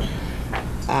are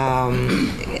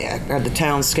the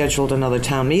towns scheduled another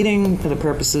town meeting for the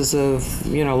purposes of,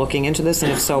 you know, looking into this,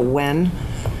 and if so, when?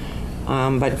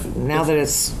 But now that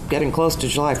it's getting close to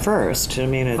July 1st, I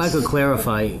mean, it's... If I could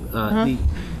clarify,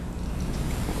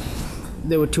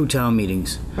 there were two town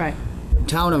meetings. Right. The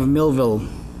town of Millville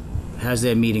has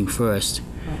their meeting first.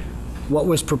 What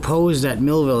was proposed at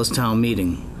Millville's town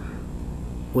meeting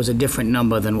was a different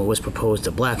number than what was proposed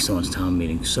at Blackstone's town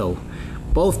meeting. So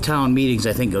both town meetings,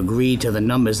 I think, agreed to the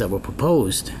numbers that were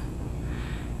proposed.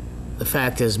 The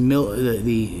fact is,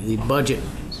 the budget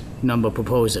number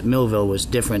proposed at Millville was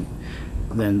different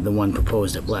than the one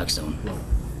proposed at Blackstone.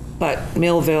 But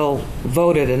Millville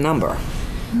voted a number.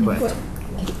 Correct.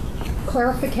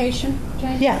 Clarification,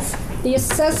 Jane? Yes. The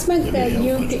assessment that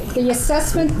you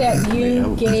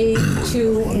gave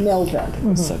to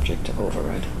Millville Subject to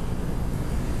override.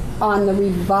 on the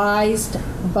revised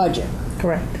budget.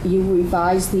 Correct. You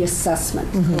revised the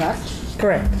assessment, correct?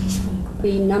 Correct.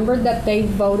 The number that they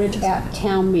voted at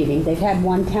town meeting, they've had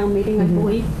one town meeting, I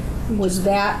believe, was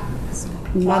that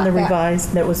not On the that-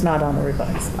 revised, that was not on the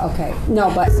revised. Okay,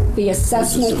 no, but the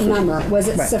assessment number, was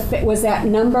it was that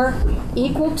number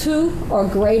equal to or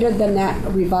greater than that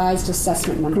revised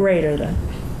assessment number? Greater than.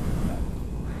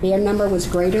 Their number was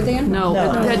greater than? No,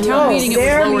 at town meeting, it was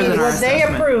Their lower than our what they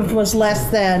assessment. approved was less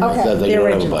than Okay. Then the you don't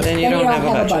have a original. budget. Then you don't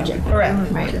have a budget.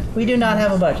 Correct. We do not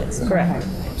have a budget, correct.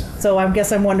 So I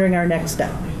guess I'm wondering our next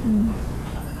step.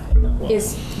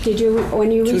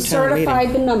 When you Two-town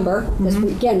recertified the number, this,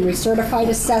 again, recertified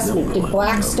assessment, did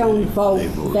Blackstone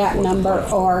vote that number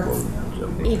or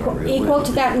equal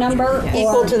to that number?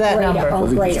 Equal to that greater? number. Oh,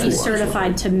 greater. Be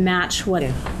certified to match what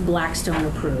Blackstone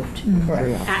approved.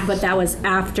 But that was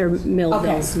after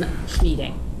Millville's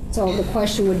meeting. So the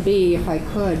question would be, if I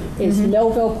could, is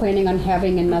Millville planning on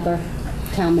having another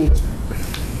town meeting?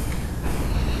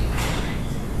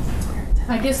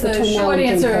 I guess the Between now short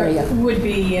and June answer 30th. would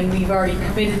be, and we've already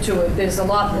committed to it, there's a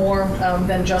lot more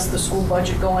than just the school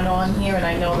budget going on here, and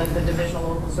I know that the Division of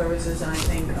Local Services, and I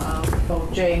think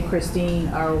both Jay and Christine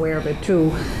are aware of it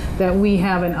too, that we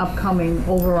have an upcoming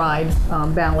override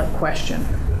ballot question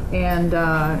And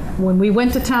when we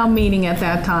went to town meeting at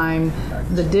that time,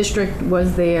 the district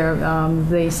was there.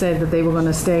 They said that they were going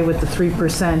to stay with the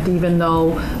 3%, even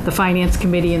though the Finance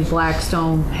Committee in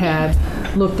Blackstone had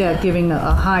looked at giving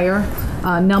a higher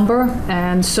number.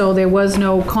 And so there was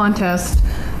no contest,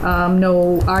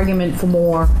 no argument for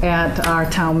more at our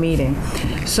town meeting.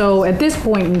 So at this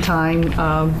point in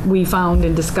time, we found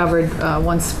and discovered,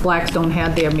 once Blackstone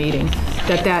had their meeting,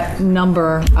 that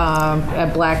number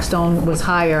at Blackstone was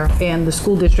higher, and the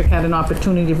school district had an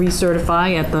opportunity to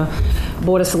recertify at the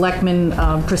Board of Selectmen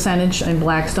percentage in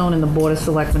Blackstone and the Board of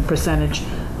Selectmen percentage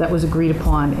that was agreed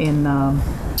upon in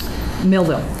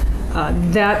Millville.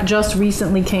 That just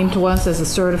recently came to us as a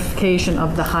certification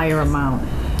of the higher amount.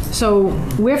 So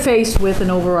we're faced with an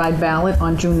override ballot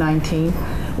on June 19th.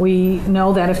 We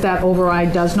know that if that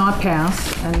override does not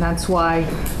pass, and that's why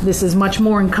this is much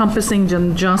more encompassing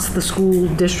than just the school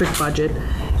district budget,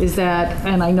 is that,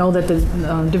 and I know that the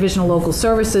Division of Local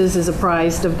Services is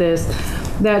apprised of this,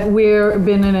 that we've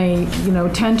been in a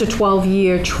 10 to 12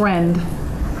 year trend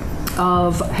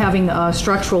of having a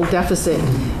structural deficit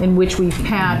in which we've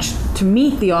patched to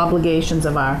meet the obligations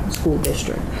of our school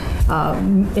district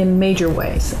in major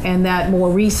ways. And that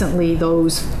more recently,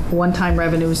 those one-time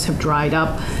revenues have dried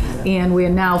up, and we're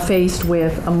now faced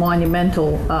with a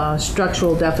monumental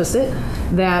structural deficit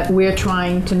that we're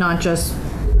trying to not just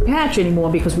patch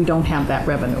anymore because we don't have that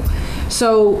revenue.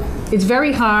 So it's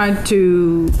very hard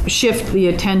to shift the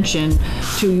attention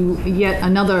to yet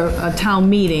another town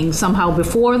meeting somehow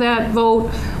before that vote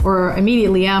or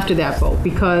immediately after that vote,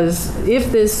 because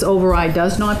if this override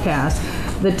does not pass,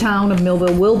 the town of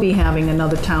Millville will be having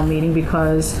another town meeting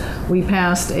because we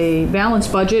passed a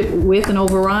balanced budget with an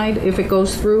override if it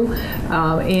goes through,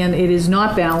 and it is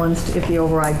not balanced if the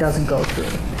override doesn't go through.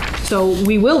 So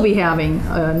we will be having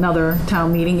another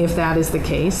town meeting if that is the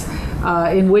case,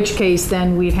 in which case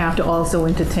then we'd have to also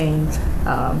entertain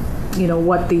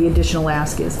what the additional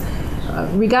ask is.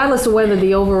 Regardless of whether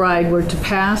the override were to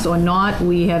pass or not,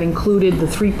 we had included the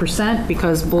 3%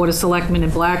 because Board of Selectmen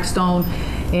in Blackstone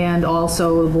and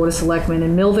also the Board of Selectmen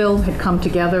in Millville had come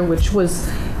together, which was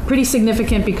pretty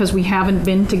significant because we haven't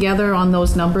been together on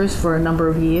those numbers for a number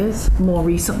of years, more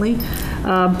recently.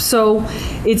 So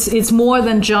it's more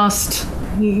than just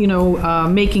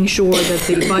making sure that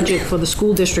the budget for the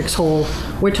school district's whole.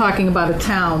 We're talking about a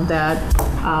town that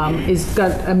is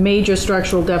got a major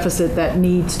structural deficit that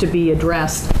needs to be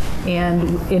addressed,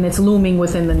 and it's looming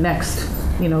within the next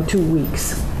 2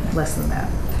 weeks, less than that.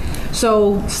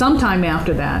 So sometime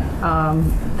after that,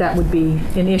 that would be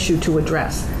an issue to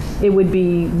address. It would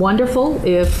be wonderful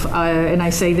if, and I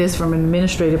say this from an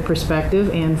administrative perspective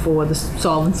and for the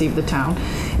solvency of the town,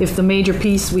 if the major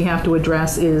piece we have to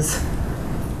address is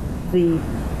the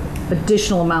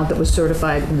additional amount that was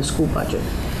certified in the school budget.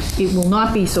 It will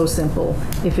not be so simple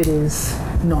if it is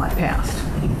not passed.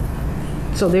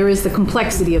 So there is the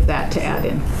complexity of that to add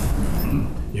in.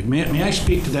 May I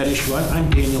speak to that issue?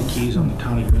 I'm Daniel Keys. I'm the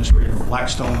town administrator of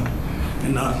Blackstone.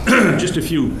 And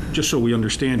just so we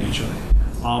understand each other.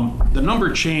 The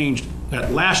number changed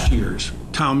at last year's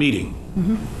town meeting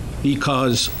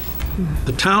because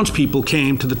the townspeople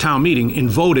came to the town meeting and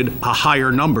voted a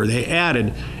higher number. They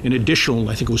added an additional,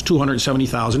 I think it was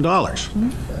 $270,000.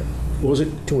 What was it?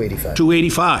 285.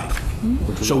 285.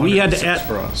 So we had to add,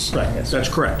 for us. right, that's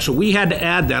correct. So we had to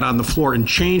add that on the floor and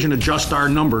change and adjust our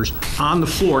numbers on the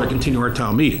floor to continue our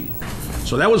town meeting.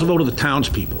 So that was a vote of the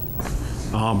townspeople.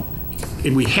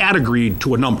 And we had agreed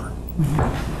to a number.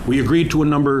 We agreed to a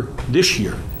number this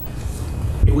year.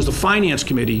 It was the Finance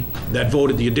Committee that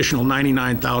voted the additional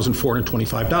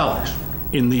 $99,425.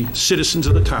 And the citizens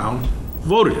of the town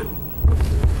voted it.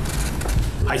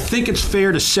 I think it's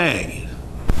fair to say,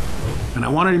 and I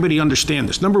want everybody to understand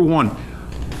this. Number one,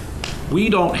 we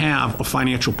don't have a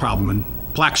financial problem in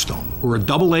Blackstone. We're a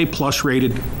AA plus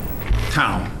rated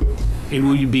town, and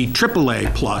we'd be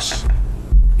AAA plus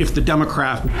if the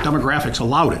demographics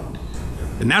allowed it.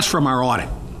 And that's from our audit.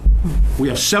 We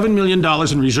have $7 million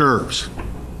in reserves,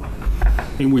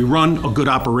 and we run a good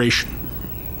operation.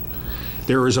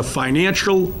 There is a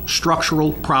financial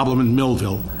structural problem in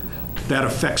Millville that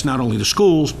affects not only the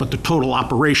schools, but the total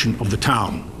operation of the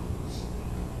town.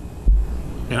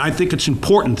 And I think it's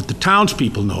important that the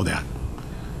townspeople know that.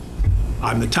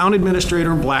 I'm the town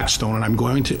administrator in Blackstone, and I'm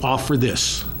going to offer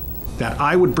this, that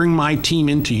I would bring my team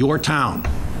into your town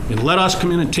and let us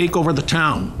come in and take over the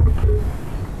town.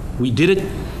 We did it.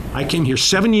 I came here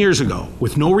 7 years ago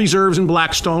with no reserves in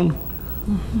Blackstone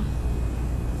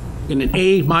and an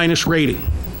A- rating.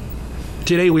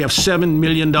 Today we have $7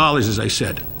 million, as I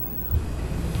said.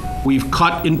 We've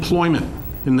cut employment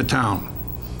in the town.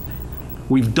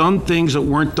 We've done things that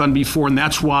weren't done before, and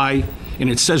that's why, and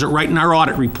it says it right in our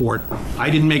audit report, I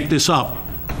didn't make this up.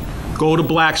 Go to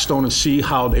Blackstone and see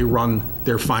how they run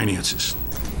their finances.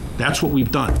 That's what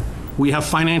we've done. We have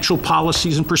financial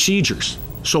policies and procedures.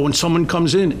 So when someone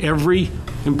comes in, every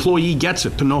employee gets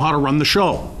it to know how to run the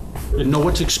show and know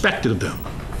what's expected of them.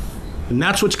 And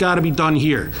that's what's got to be done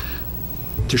here.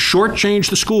 To shortchange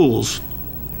the schools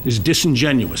is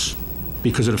disingenuous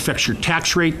because it affects your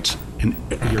tax rate and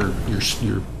your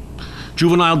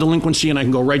juvenile delinquency, and I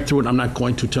can go right through it. I'm not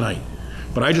going to tonight.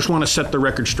 But I just want to set the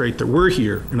record straight that we're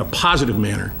here in a positive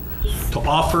manner to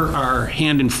offer our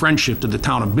hand in friendship to the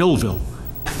town of Millville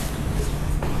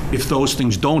if those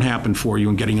things don't happen for you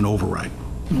in getting an override.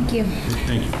 Thank you.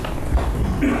 Thank you.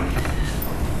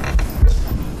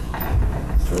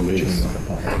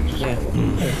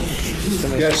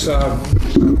 Yes,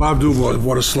 Bob Duval,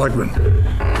 Board of Selectmen.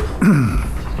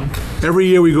 Every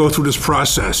year we go through this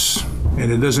process,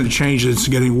 and it doesn't change, it's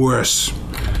getting worse.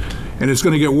 And it's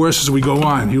going to get worse as we go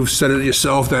on. You've said it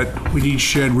yourself that we need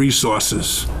shared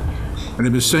resources. And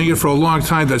I've been saying it for a long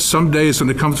time that someday it's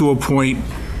going to come to a point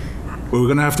where we're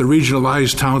going to have to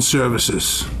regionalize town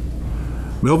services.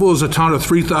 Millville is a town of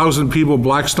 3,000 people,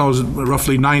 Blackstone is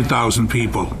roughly 9,000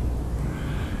 people.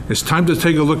 It's time to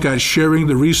take a look at sharing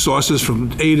the resources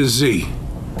from A to Z.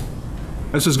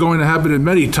 This is going to happen in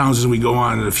many towns as we go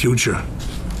on in the future.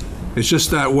 It's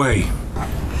just that way.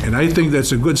 And I think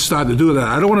that's a good start to do that.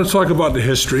 I don't want to talk about the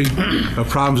history of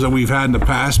problems that we've had in the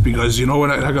past because, you know, we're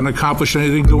not going to accomplish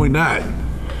anything doing that.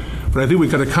 But I think we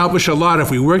can accomplish a lot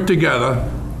if we work together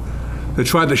to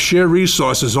try to share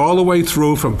resources all the way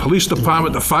through from police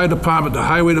department, the fire department, the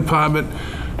highway department,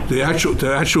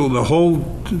 the whole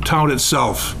town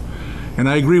itself. And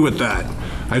I agree with that.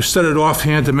 I've said it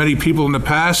offhand to many people in the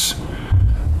past.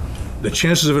 The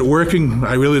chances of it working,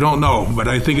 I really don't know, but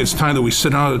I think it's time that we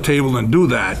sit down at the table and do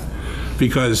that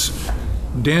because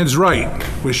Dan's right.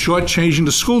 We're shortchanging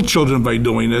the school children by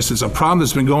doing this. It's a problem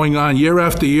that's been going on year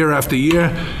after year after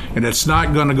year, and it's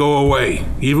not going to go away,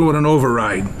 even with an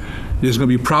override. There's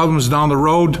going to be problems down the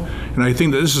road, and I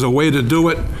think that this is a way to do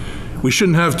it. We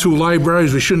shouldn't have 2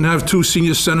 libraries. We shouldn't have 2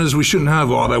 senior centers. We shouldn't have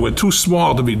all that. We're too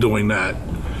small to be doing that.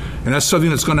 And that's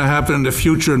something that's going to happen in the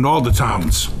future in all the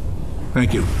towns.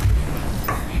 Thank you.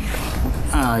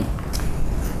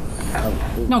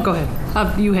 No, go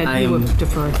ahead. You were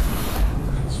deferred.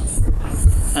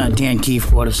 Dan Keefe,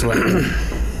 Board of Selectmen.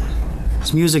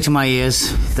 It's music to my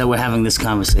ears that we're having this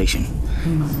conversation.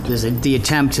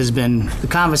 The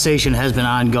conversation has been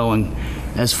ongoing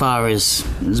as far as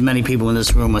many people in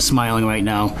this room are smiling right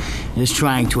now, is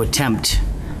trying to attempt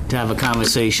to have a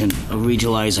conversation of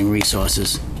regionalizing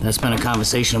resources. That's been a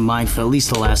conversation of mine for at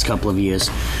least the last couple of years,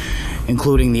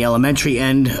 including the elementary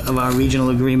end of our regional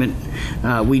agreement.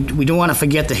 We don't want to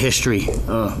forget the history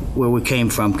where we came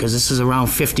from, because this is around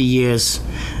 50 years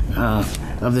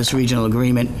of this regional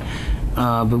agreement.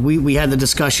 But we had the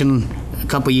discussion a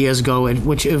couple years ago,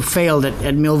 which it failed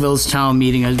at Millville's town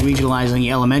meeting, regionalizing the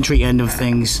elementary end of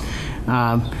things,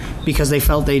 because they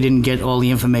felt they didn't get all the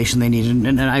information they needed,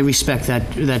 and I respect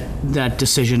that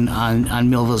decision on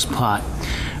Millville's part.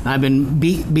 I've been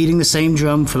beating the same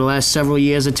drum for the last several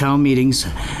years at town meetings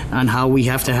on how we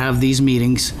have to have these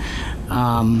meetings,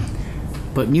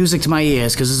 but music to my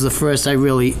ears, because this is the first I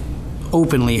really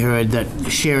openly heard that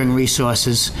sharing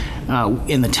resources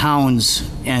in the town's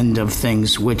end of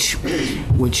things, which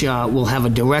will have a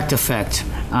direct effect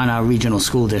on our regional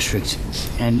school district,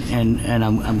 and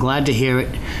I'm glad to hear it.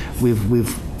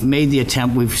 We've made the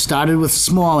attempt. We've started with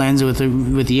small ends with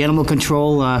the animal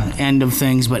control end of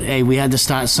things, but hey, we had to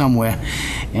start somewhere,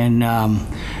 and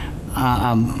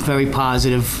I'm very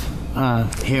positive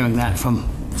hearing that from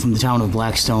the town of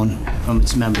Blackstone, from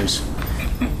its members.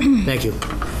 Thank you.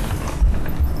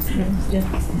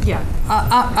 Yeah,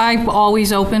 I'm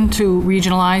always open to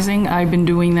regionalizing. I've been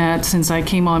doing that since I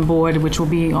came on board, which will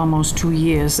be almost 2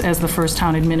 years as the first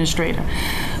town administrator.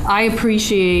 I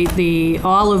appreciate the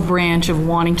olive branch of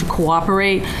wanting to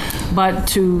cooperate, but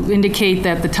to indicate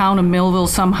that the town of Millville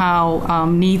somehow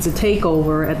needs a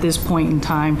takeover at this point in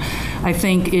time, I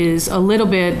think is a little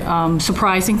bit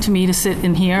surprising to me to sit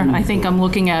in here. I think I'm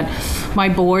looking at my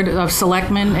board of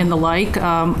selectmen and the like.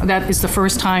 That is the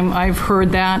first time I've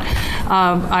heard that.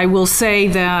 I will say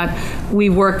that we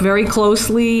work very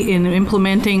closely in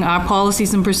implementing our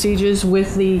policies and procedures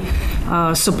with the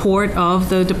support of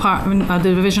the Department,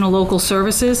 the Division of Local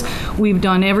Services. We've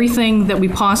done everything that we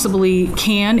possibly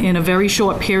can in a very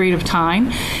short period of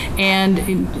time. And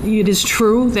it is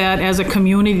true that as a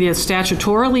community that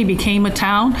statutorily became a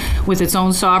town with its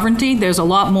own sovereignty, there's a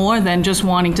lot more than just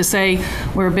wanting to say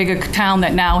we're a bigger town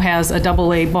that now has a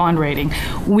AA bond rating.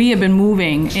 We have been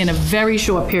moving in a very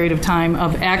short period of time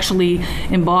of actually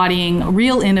embodying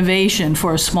real innovation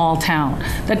for a small town.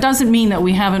 That doesn't mean that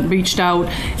we haven't reached out,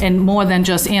 and more than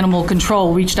just animal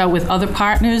control, reached out with other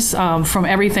partners from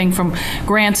everything from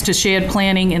grants to shared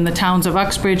planning in the towns of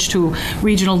Uxbridge to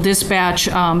regional dispatch,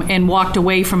 and walked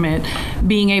away from it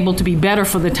being able to be better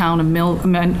for the town of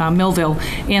Millville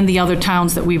and the other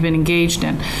towns that we've been engaged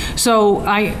in. So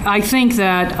I think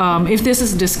that if this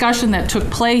is a discussion that took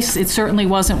place, it certainly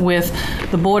wasn't with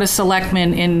the Board of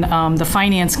Selectmen in the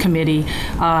Finance Committee,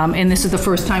 and this is the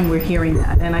first time we're hearing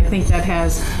that. And I think that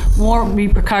has more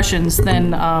repercussions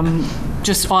than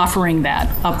just offering that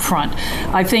up front.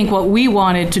 I think what we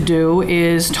wanted to do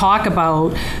is talk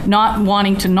about not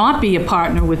wanting to not be a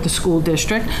partner with the school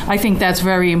district. I think that's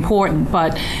very important,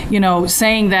 but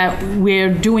saying that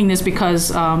we're doing this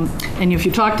because, and if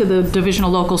you talk to the Division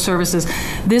of Local Services,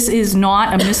 this is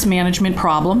not a mismanagement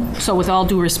problem. So with all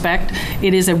due respect,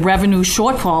 it is a revenue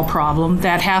shortfall problem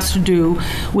that has to do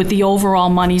with the overall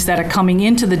monies that are coming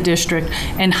into the district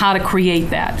and how to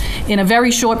create that. In a very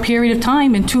short period of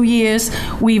time, in 2 years,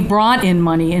 we've brought in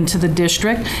money into the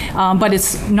district, but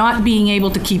it's not being able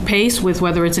to keep pace with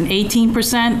whether it's an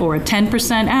 18% or a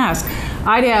 10% ask.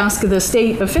 I'd ask the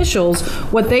state officials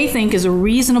what they think is a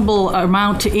reasonable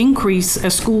amount to increase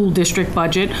a school district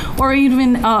budget or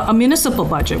even a municipal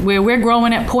budget, where we're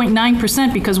growing at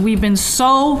 0.9% because we've been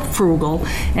so frugal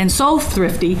and so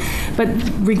thrifty. But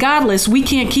regardless, we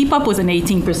can't keep up with an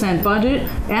 18% budget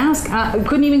ask.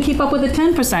 Couldn't even keep up with a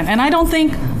 10%. And I don't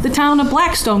think the town of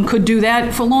Blackstone could do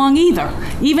that for long either,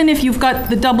 even if you've got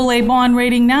the AA bond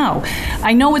rating now.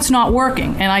 I know it's not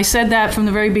working, and I said that from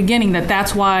the very beginning,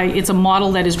 that's why it's a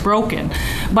model that is broken.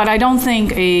 But I don't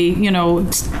think a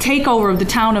takeover of the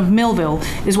town of Millville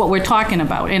is what we're talking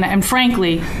about. And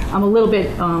frankly, I'm a little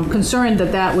bit concerned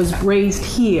that was raised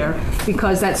here,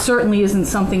 because that certainly isn't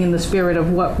something in the spirit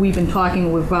of what we've been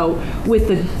talking about with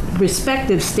the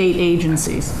respective state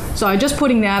agencies. So I'm just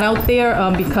putting that out there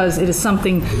because it is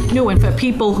something new, and for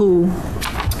people who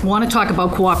want to talk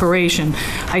about cooperation,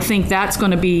 I think that's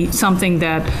going to be something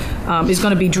that is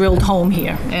going to be drilled home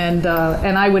here. And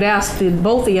I would ask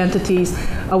both the entities,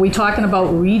 are we talking about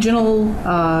regional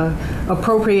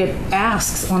appropriate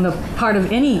asks on the part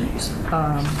of any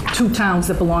two towns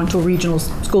that belong to a regional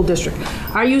school district?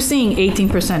 Are you seeing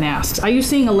 18% asks? Are you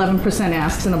seeing 11%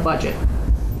 asks in a budget?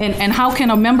 And how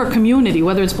can a member community,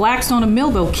 whether it's Blackstone or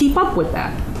Millville, keep up with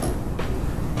that?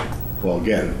 Well,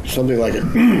 again, something like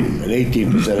an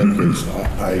 18% increase,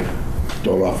 I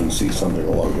don't often see something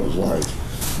along those lines.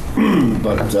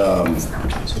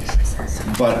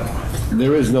 But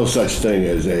there is no such thing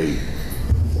as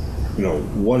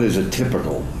what is a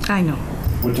typical? I know.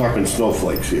 We're talking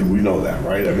snowflakes here. We know that,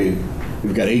 right? I mean,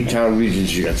 you've got 8 town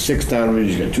regions, you got 6 town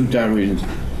regions, you got 2 town regions.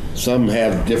 Some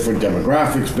have different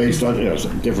demographics based on,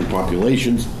 different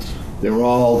populations. They're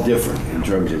all different in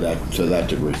terms of that, to that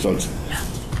degree. So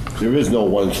there is no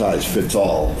one size fits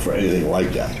all for anything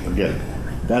like that. Again,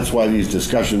 that's why these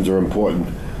discussions are important.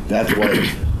 That's why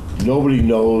nobody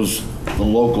knows the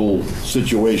local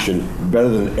situation better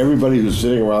than everybody who's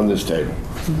sitting around this table.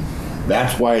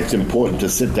 That's why it's important to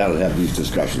sit down and have these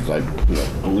discussions. I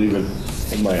believe it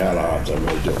in my heart of hearts, I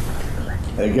really do.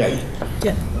 And again,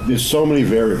 there's so many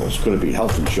variables. Could it be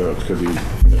health insurance? Could it be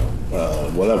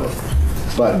whatever.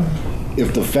 But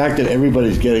if the fact that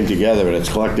everybody's getting together and it's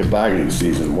collective bargaining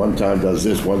season, one town does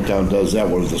this, one town does that,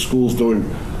 what are the schools doing?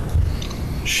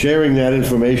 Sharing that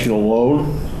information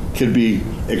alone could be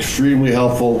extremely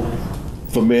helpful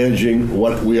for managing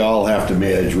what we all have to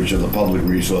manage, which are the public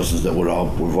resources that we've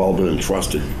all been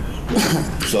entrusted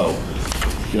with. So,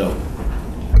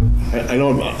 I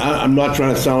know I'm not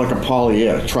trying to sound like a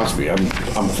Pollyanna. Trust me,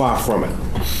 I'm far from it.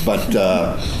 But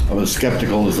I'm as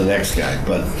skeptical as the next guy.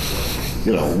 But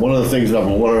one of the things that I've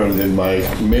learned in my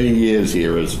many years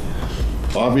here is,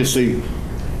 obviously,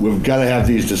 we've got to have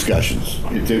these discussions.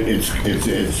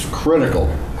 It's critical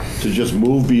to just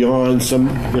move beyond some.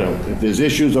 If there's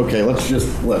issues, okay, let's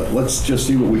just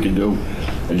see what we can do,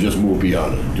 and just move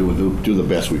beyond it. Do the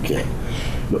best we can.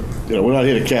 We're not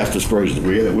here to cast aspersions.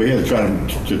 We're here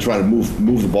to try to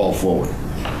move the ball forward.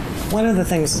 One of the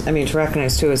things, I mean, to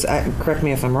recognize too is, correct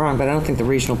me if I'm wrong, but I don't think the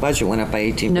regional budget went up by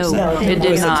 18%. No, it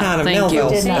did was the not. town of Thank you.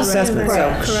 Millville's Did not. assessment.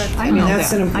 Correct. So, Correct. I mean,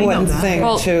 that's an important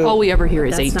thing to. All we ever hear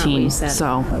is That's not what 18, he said.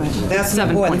 so. That's an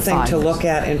important thing to 7.5. look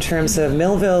at in terms of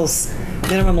Millville's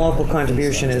minimum local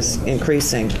contribution is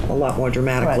increasing a lot more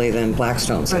dramatically than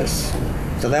Blackstone's is.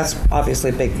 So that's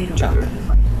obviously a big jump.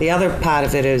 The other part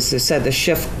of it is, you said, the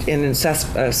shift in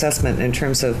assessment in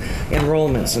terms of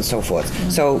enrollments and so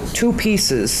forth. So 2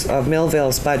 pieces of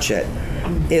Millville's budget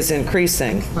is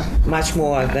increasing much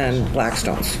more than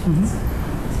Blackstone's.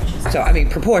 So, I mean,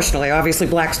 proportionally, obviously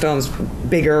Blackstone's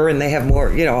bigger and they have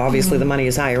more, you know, obviously the money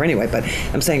is higher anyway, but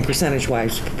I'm saying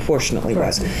percentage-wise, proportionately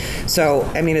was. So,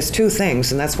 I mean, it's 2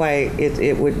 things, and that's why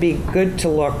it would be good to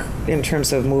look in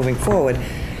terms of moving forward.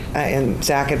 And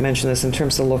Zach had mentioned this in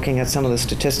terms of looking at some of the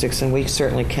statistics, and we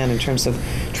certainly can in terms of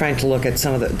trying to look at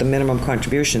some of the minimum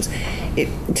contributions.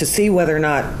 To see whether or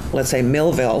not, let's say,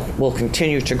 Millville will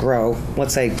continue to grow,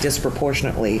 let's say,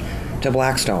 disproportionately to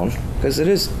Blackstone, because it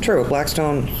is true,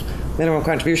 Blackstone's minimum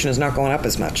contribution is not going up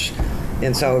as much.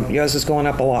 And so yours is going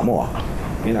up a lot more.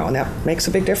 You know, and that makes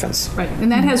a big difference. Right,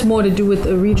 and that has more to do with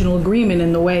the regional agreement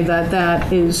and the way that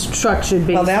that is structured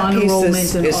based on enrollment and all of that. Well, that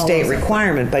piece is state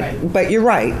requirement, but you're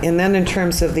right. And then in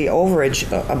terms of the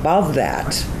overage above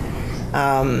that,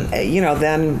 you know,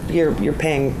 then you're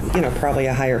paying, you know, probably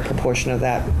a higher proportion of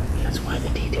that. That's why the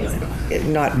detail.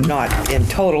 Not in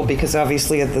total, because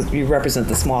obviously you represent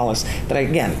the smallest, but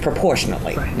again,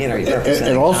 proportionately, you know, you represent.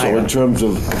 And also in terms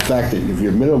of the fact that if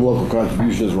your minimum local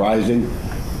contribution is rising,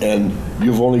 and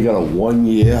you've only got a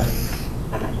 1-year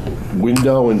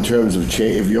window in terms of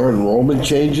change, if your enrollment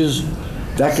changes,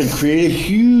 that could create a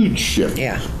huge shift.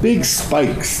 Yeah. Big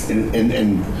spikes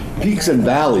and peaks and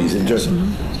valleys. And just,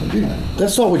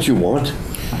 that's not what you want.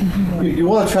 You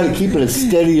want to try to keep it as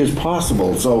steady as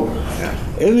possible. So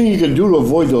anything you can do to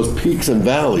avoid those peaks and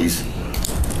valleys,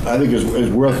 I think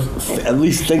is worth at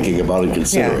least thinking about and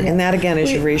considering. Yeah, and that again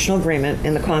is your regional agreement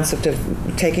and the concept of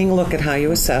taking a look at how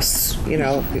you assess, you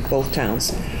know, both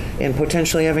towns, and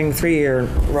potentially having 3-year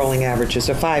rolling averages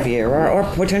or 5-year, or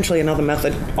potentially another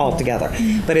method altogether.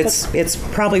 But it's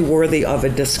probably worthy of a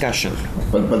discussion.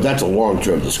 But that's a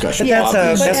long-term discussion. Yeah,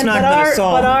 that's not going to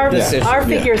solve our, the decision. Our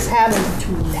figures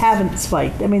haven't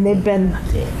spiked. I mean, they've been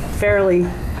fairly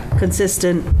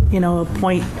consistent. You know, a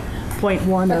point. But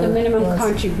the minimum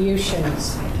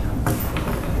contributions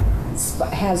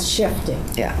has shifted.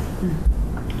 Yeah.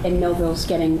 And Millville's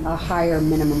getting a higher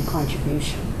minimum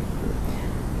contribution.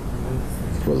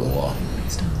 For the law.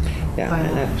 Yeah,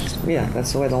 and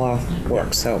that's the way the law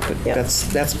works. So but that's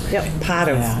part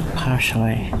of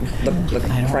partially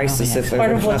the crisis, if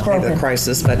Part of what's broken. the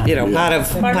crisis, but you know, part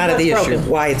of the issue,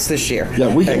 why it's this year.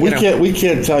 Yeah, we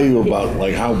can't tell you about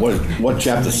like what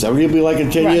Chapter 70 will be like in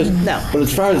 10 years. No. But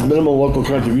as far as minimum local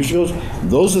contribution goes,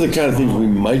 those are the kind of things we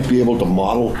might be able to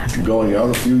model going out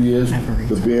a few years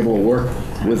to be able to work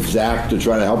with Zach to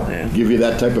try to help give you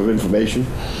that type of information.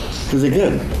 Because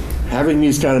again, having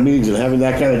these kind of meetings and having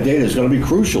that kind of data is going to be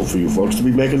crucial for you folks to be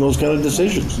making those kind of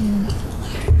decisions.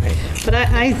 But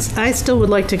I still would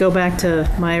like to go back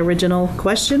to my original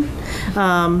question,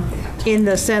 in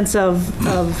the sense of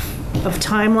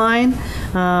timeline.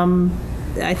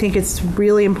 I think it's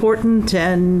really important,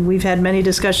 and we've had many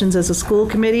discussions as a school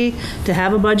committee to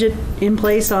have a budget in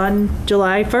place on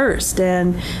July 1st,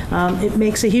 and it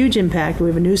makes a huge impact. We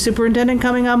have a new superintendent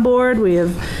coming on board. We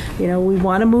have, you know, we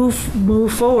want to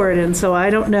move forward, and so I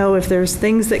don't know if there's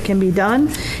things that can be done.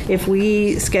 If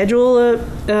we schedule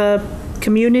a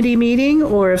community meeting,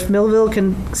 or if Millville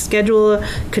can schedule a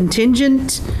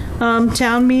contingent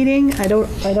town meeting, I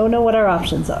don't know what our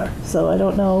options are. So I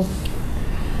don't know.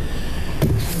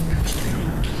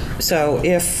 So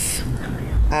if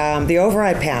the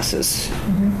override passes,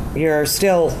 you're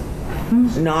still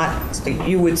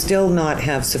you would still not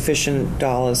have sufficient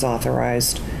dollars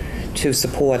authorized to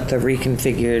support the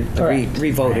reconfigured,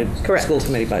 revoted school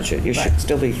committee budget. You should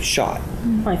still be short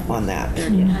on that.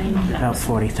 About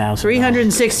 40,000.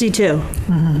 362.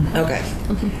 Okay.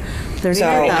 So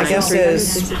I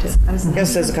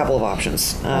guess there's a couple of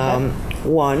options.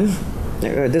 One,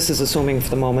 this is assuming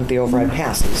for the moment the override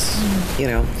passes, you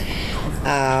know.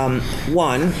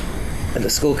 One, the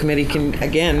school committee can,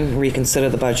 again, reconsider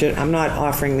the budget. I'm not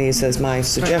offering these as my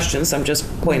suggestions, I'm just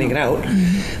pointing it out.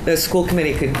 The school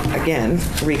committee could, again,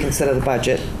 reconsider the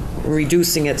budget,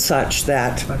 reducing it such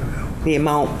that the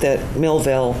amount that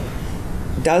Millville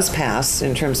does pass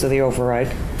in terms of the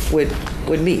override would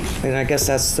meet. And I guess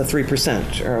that's the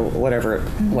 3% or whatever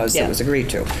it was that was agreed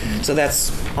to. So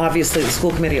that's, obviously, the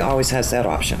school committee always has that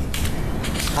option.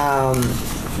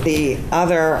 The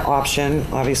other option,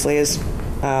 obviously, is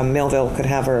Millville could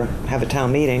have a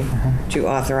town meeting to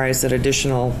authorize that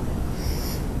additional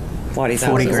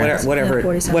 40,000,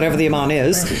 whatever the amount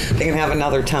is. They can have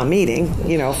another town meeting,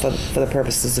 for the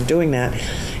purposes of doing that.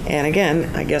 And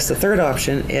again, I guess the third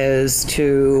option is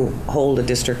to hold a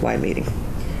district-wide meeting.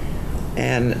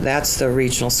 And that's the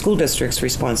regional school district's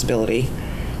responsibility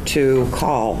to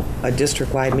call a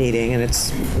district-wide meeting, and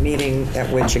it's a meeting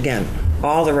at which, again,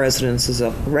 all the residents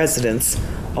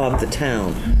of the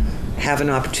town have an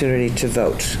opportunity to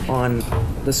vote on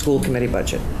the school committee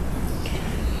budget.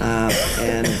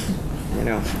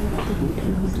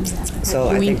 So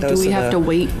I think those do we are have the to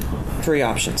wait? 3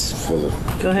 options.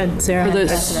 Go ahead, Sarah. For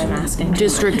this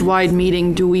district-wide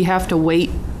meeting, do we have to wait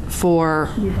for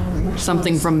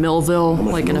something from Millville,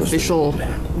 like an official,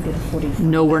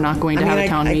 no, we're not going to have a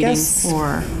town meeting?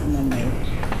 Or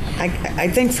I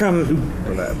think I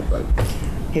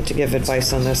hate to give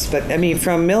advice on this, but I mean,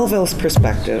 from Millville's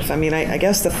perspective, I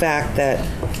guess the fact that,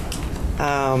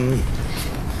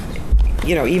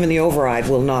 even the override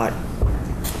will not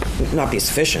be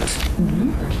sufficient,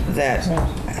 that,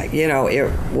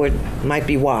 it might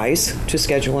be wise to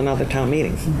schedule another town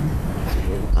meeting.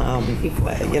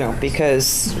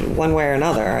 Because one way or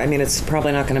another, it's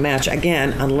probably not going to match,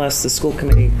 again, unless the school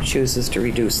committee chooses to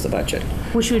reduce the budget.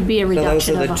 Which would be a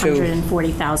reduction of two.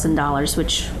 $140,000,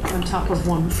 which On top of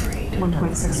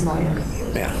 1.6 million.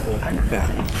 Yeah.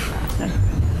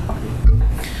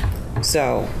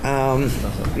 So,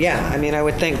 I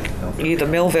would think either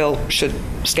Millville should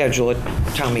schedule a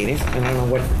town meeting, and I don't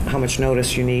know how much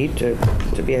notice you need to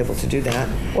be able to do that.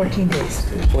 14 days.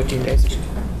 14 days.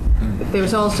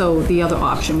 there's also the other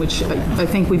option, which I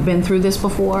think we've been through this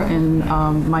before in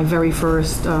my very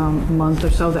first month or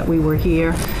so that we were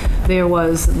here. There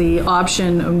was the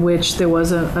option in which there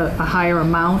was a higher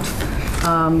amount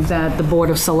that the Board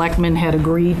of Selectmen had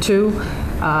agreed to,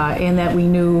 and that we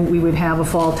knew we would have a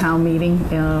fall town meeting,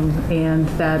 and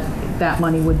that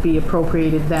money would be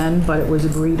appropriated then, but it was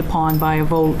agreed upon by a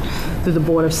vote through the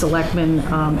Board of Selectmen,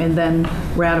 and then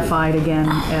ratified again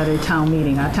at a town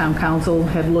meeting. Our town council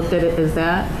had looked at it as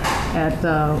that, at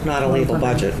not a legal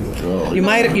budget. You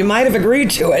might have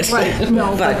agreed to it. Right.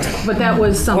 No, but that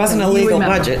was something. It wasn't a legal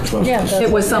budget. Yeah,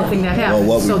 it was something that happened.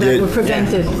 Well, what we so that did- would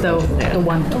prevented the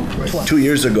one. 2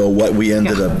 years ago, what we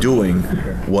ended up doing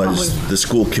was the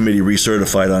school committee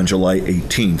recertified on July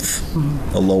 18th,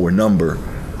 a lower number.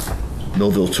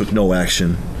 Millville took no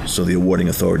action, so the awarding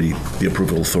authority, the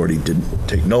approval authority didn't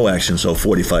take no action, so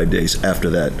 45 days after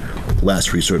that last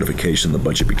recertification, the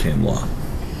budget became law.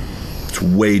 It's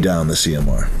way down the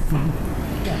CMR.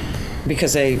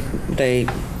 Because they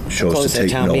Chose closed to their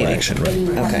take town no meeting. action, right?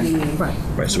 Okay.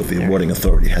 Right, so if the awarding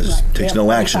authority takes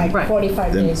no action,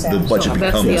 45 then days the after. budget So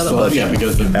that's becomes the the other budget Yeah,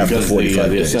 because after the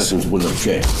 45 days. assessments wouldn't have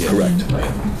changed. Yeah. Correct.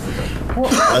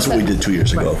 That's what we did 2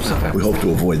 years ago. We hope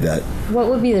to avoid that. What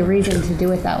would be the reason to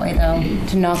do it that way, though?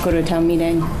 To not go to a town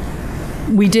meeting?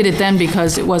 We did it then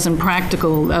because it wasn't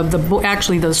practical.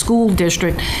 Actually, the school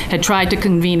district had tried to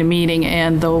convene a meeting,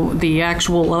 and the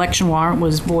actual election warrant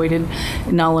was voided,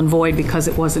 null and void, because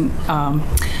it wasn't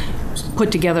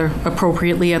put together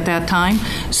appropriately at that time.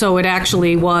 So it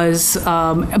actually was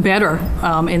better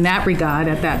in that regard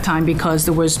at that time, because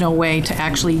there was no way to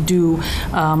actually do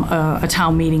a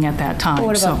town meeting at that time.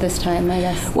 What about So- this time, I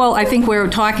guess? Well, I think we're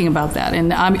talking about that,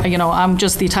 and I'm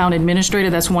just the town administrator.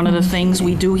 That's one of the things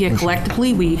we do here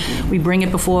collectively. We bring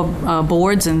it before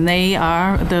boards, and they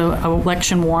are the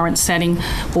election warrant setting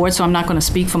board, so I'm not going to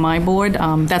speak for my board.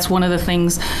 That's one of the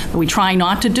things that we try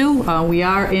not to do. We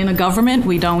are in a government.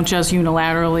 We don't just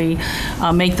unilaterally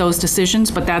make those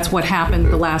decisions, but that's what happened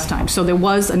the last time. So there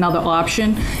was another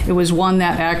option. It was one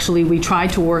that actually we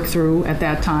tried to work through at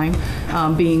that time,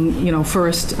 being,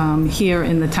 first here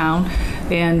in the town.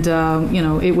 And,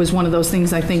 it was one of those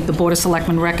things I think the Board of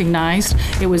Selectmen recognized.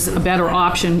 It was a better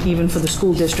option even for the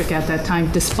school district at that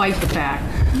time, despite the fact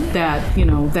that,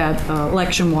 that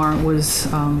election warrant was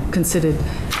considered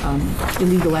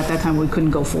illegal at that time. We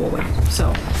couldn't go forward.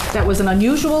 So that was an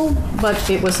unusual, but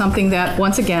it was something that,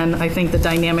 once again, I think the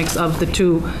dynamics of the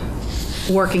two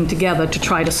working together to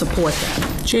try to support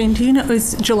that. Jane, do you know,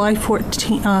 is July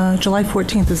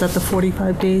 14th, is that the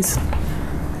 45 days?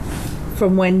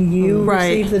 From when you Right.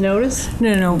 received the notice?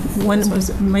 No. When was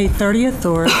it, May 30th,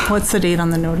 or what's the date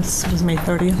on the notice? It was May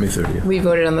 30th? May 30th. We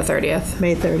voted on the 30th.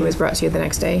 May 30th. It was brought to you the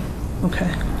next day. Okay.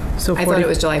 So I thought it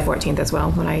was July 14th as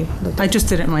well when I looked at I just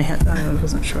did it in my head. I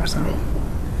wasn't sure, so.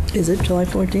 Is it July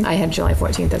 14th? I had July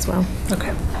 14th as well.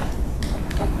 Okay.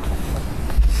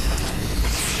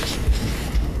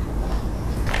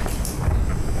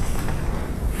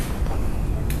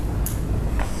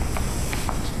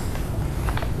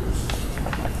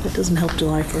 doesn't help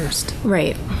July 1st.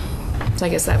 Right. So I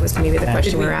guess that was maybe the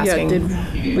question we were asking. Did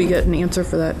we get an answer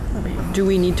for that? Do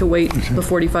we need to wait the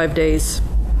 45 days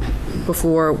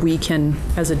before we can,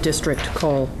 as a district,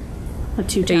 call a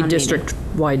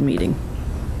district-wide meeting?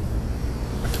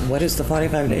 What is the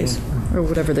 45 days? Or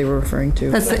whatever they were referring to.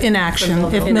 That's the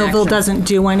inaction. If Millville doesn't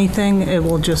do anything, it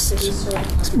will just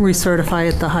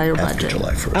recertify at the higher After budget.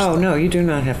 July 1st. Oh, no, you do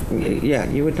not have, yeah,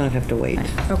 you would not have to wait.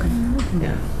 Okay.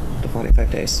 Yeah, the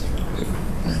 45 days.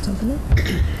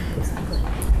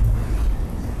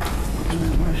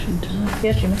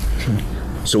 Yes, you may.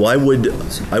 So I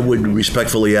would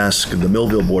respectfully ask the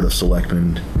Millville Board of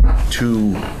Selectmen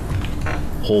to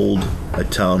hold a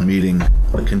town meeting,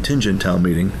 a contingent town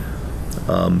meeting,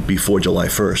 before July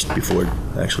 1st, before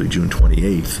actually June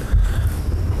 28th,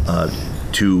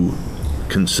 to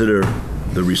consider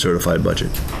the recertified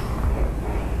budget.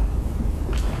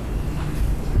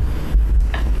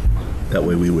 That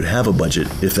way we would have a budget.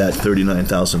 If that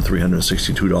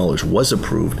 $39,362 was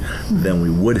approved, then we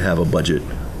would have a budget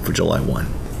for July 1.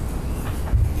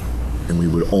 And we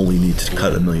would only need to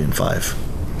cut $1.5 million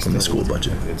from the school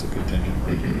budget. It's a contingent.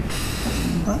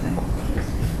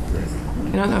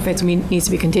 I don't know if it needs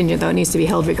to be contingent, though. It needs to be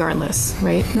held regardless,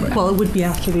 right? Well, it would be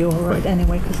after the override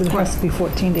anyway, because it has to be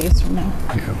 14 days from now.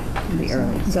 The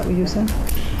early. Is that what you said?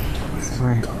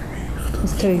 Right.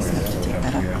 It's today's.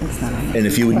 And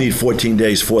if you would need 14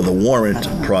 days for the warrant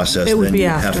process, It would then be you'd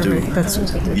have after, right? That's-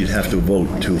 you'd have to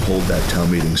vote to hold that town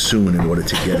meeting soon in order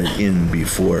to get it in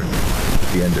before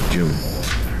the end of June.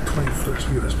 21st,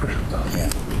 we got a special town.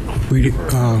 We, You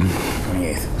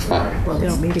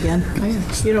don't meet again?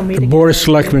 You don't meet the again? Board of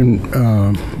Selectmen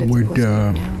would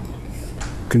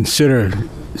consider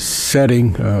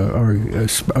setting a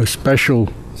special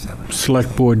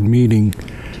select board meeting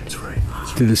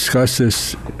to discuss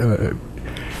this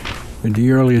at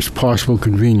the earliest possible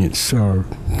convenience or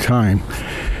time.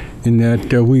 In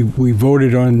that we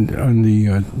voted on the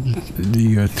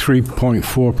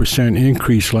 3.4%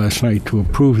 increase last night to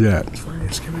approve that.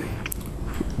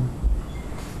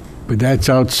 But that's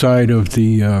outside of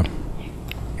the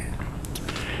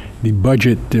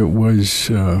budget that was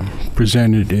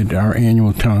presented at our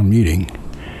annual town meeting.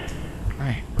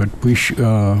 Right. But we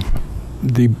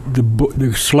the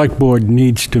select board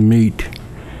needs to meet.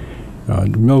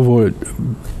 The Millville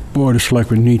Board of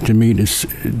Selectmen need to meet at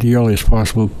the earliest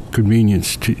possible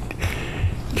convenience to.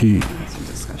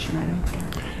 Discussion item.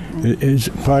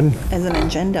 Pardon? As an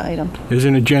agenda item. As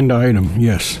an agenda item,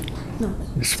 yes.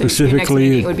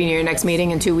 Specifically. It would be your next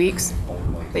meeting in 2 weeks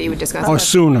that you would discuss. Or that?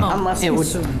 sooner. Unless It would.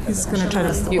 He's going to try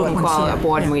to. You can call a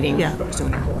board meeting Yeah.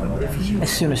 sooner. As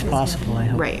soon as possible, I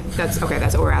hope. Right. That's okay.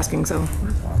 That's what we're asking. So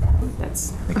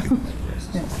that's. Thank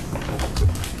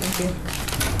you.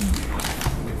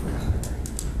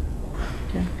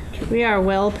 We are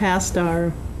well past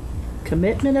our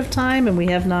commitment of time, and we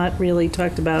have not really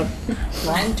talked about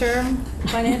long-term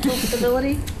financial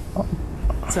stability.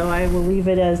 So I will leave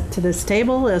it to this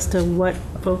table as to what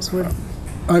folks would.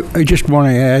 I just want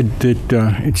to add that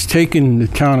it's taken the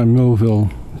town of Millville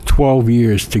 12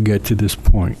 years to get to this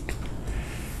point.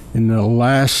 In the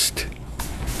last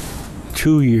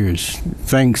 2 years,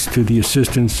 thanks to the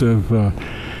assistance of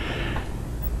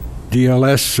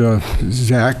DLS,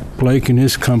 Zach Blake and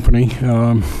his company,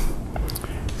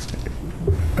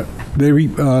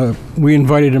 we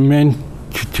invited them in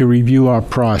to review our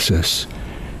process.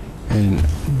 And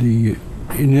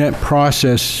in that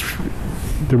process,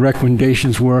 the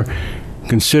recommendations were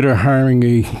consider hiring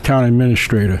a town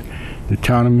administrator. The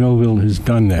town of Millville has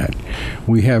done that.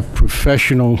 We have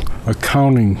professional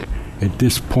accounting at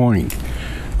this point.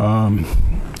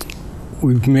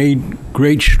 We've made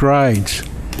great strides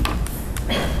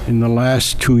in the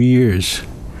last 2 years.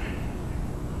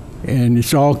 And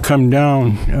it's all come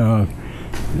down.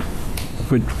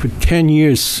 For 10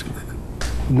 years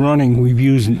running, we've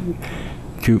used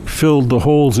to fill the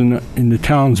holes in the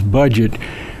town's budget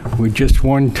with just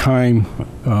one-time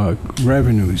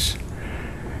revenues.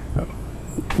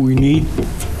 We need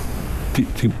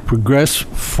to progress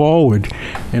forward,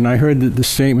 and I heard that the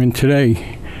statement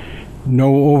today,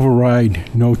 no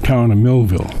override, no town of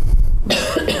Millville.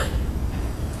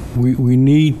 We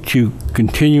need to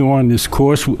continue on this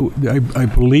course. I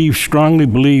strongly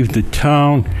believe the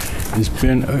town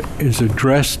has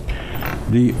addressed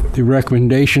the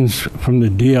recommendations from the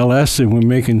DLS, and we're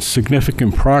making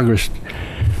significant progress.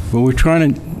 But we're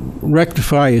trying to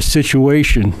rectify a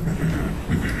situation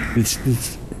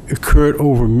that's occurred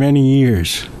over many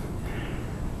years.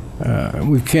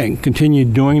 We can't continue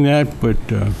doing that, but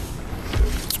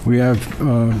we have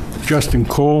Justin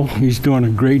Cole. He's doing a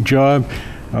great job.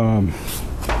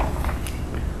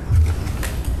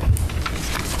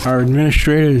 our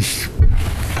administrators,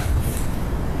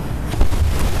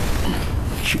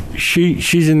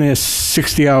 she's in there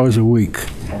 60 hours a week.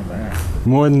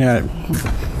 More than that.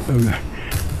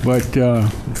 But,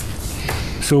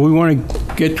 so we want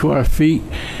to get to our feet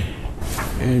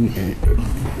and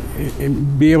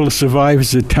be able to survive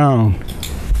as a town.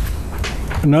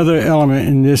 Another element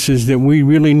in this is that we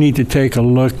really need to take a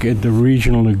look at the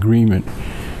regional agreement.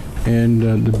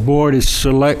 And the board has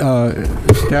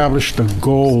established a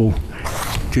goal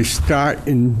to start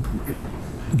in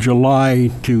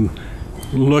July to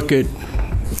look at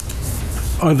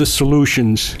other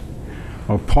solutions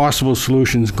or possible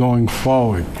solutions going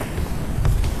forward.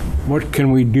 What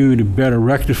can we do to better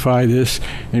rectify this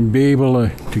and be able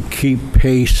to keep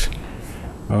pace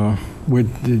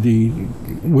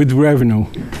with revenue,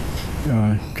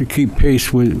 to keep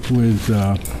pace with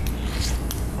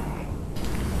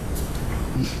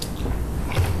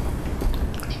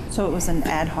So it was an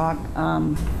ad hoc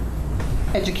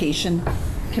education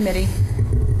committee,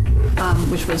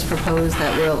 which was proposed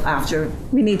that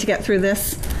we need to get through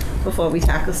this before we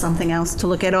tackle something else, to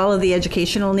look at all of the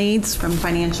educational needs, from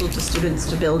financial to students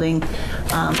to building,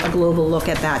 a global look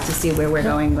at that to see where we're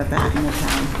going with that in the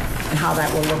town and how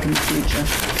that will look in the future.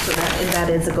 So that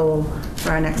is a goal for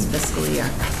our next fiscal year.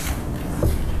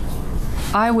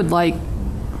 I would like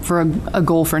for a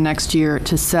goal for next year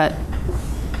to set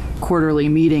quarterly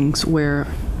meetings where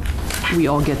we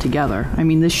all get together. I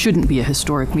mean, this shouldn't be a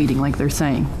historic meeting like they're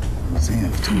saying.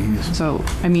 So,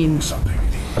 I mean,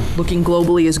 looking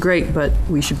globally is great, but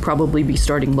we should probably be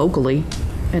starting locally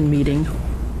and meeting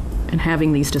and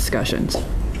having these discussions.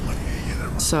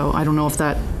 So I don't know if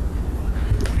that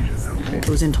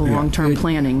goes into long-term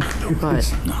planning,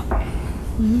 but.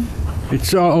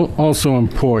 It's also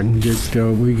important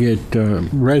that we get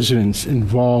residents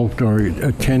involved or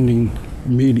attending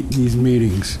these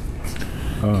meetings.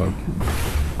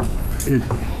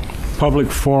 Public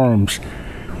forums,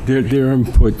 their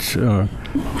inputs are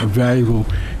valuable.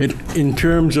 In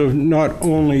terms of not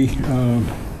only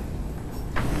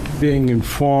being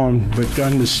informed, but to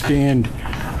understand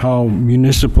how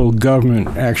municipal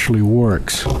government actually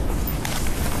works.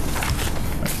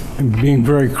 I'm being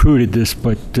very crude at this,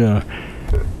 but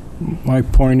my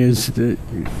point is that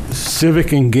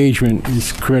civic engagement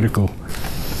is critical.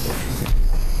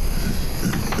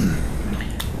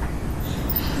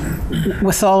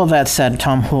 With all of that said,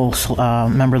 Tom Hull,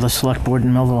 member of the Select Board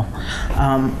in Millville,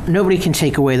 nobody can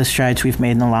take away the strides we've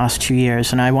made in the last 2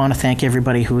 years, and I want to thank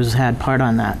everybody who has had part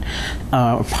on that,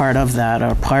 or part of that,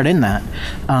 or part in that.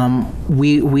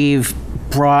 We've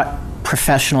brought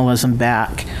professionalism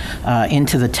back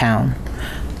into the town,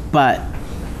 but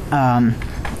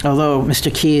although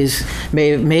Mr. Keyes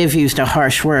may have used a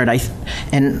harsh word,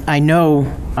 and I know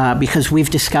because we've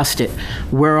discussed it,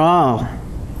 we're all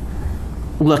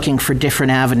looking for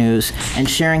different avenues, and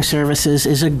sharing services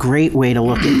is a great way to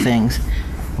look at things.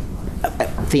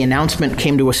 The announcement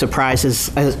came to a surprise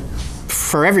as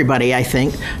for everybody, I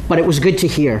think, but it was good to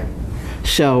hear.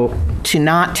 So to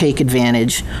not take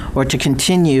advantage or to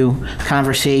continue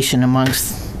conversation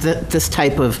amongst this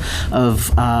type of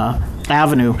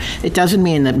avenue, it doesn't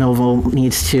mean that Millville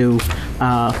needs to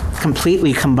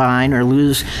completely combine or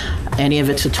lose any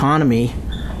of its autonomy,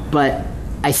 but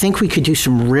I think we could do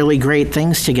some really great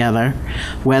things together,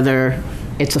 whether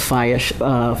it's a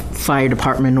fire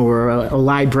department or a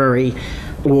library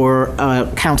or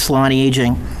a council on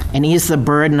aging, and ease the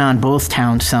burden on both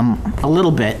towns a little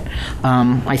bit.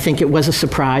 I think it was a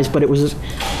surprise, but it was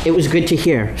good to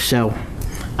hear. So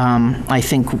I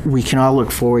think we can all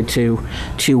look forward to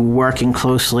working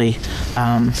closely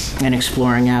and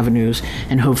exploring avenues,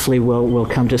 and hopefully we'll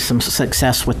come to some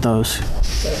success with those.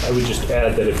 I would just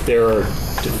add that if there are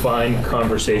defined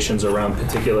conversations around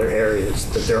particular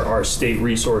areas, that there are state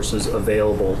resources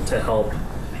available to help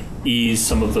ease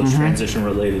some of those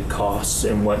transition-related costs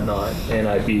and whatnot, and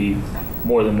I'd be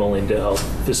more than willing to help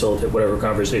facilitate whatever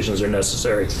conversations are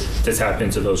necessary to tap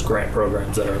into those grant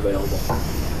programs that are available.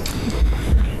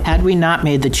 Had we not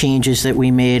made the changes that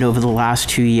we made over the last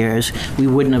 2 years, we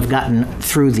wouldn't have gotten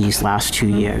through these last 2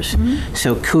 years.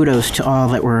 So kudos to all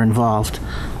that were involved.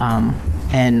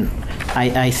 And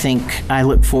I think I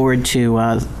look forward to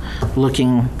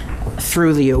looking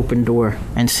through the open door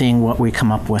and seeing what we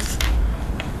come up with.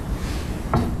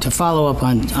 To follow up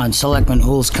on Selectman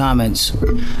Hull's comments,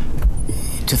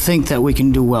 to think that we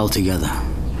can do well together.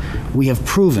 We have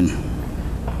proven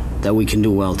that we can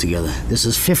do well together. This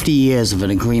is 50 years of an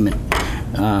agreement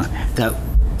that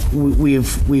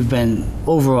we've been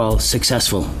overall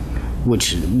successful,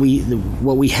 which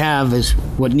what we have is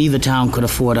what neither town could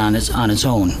afford on its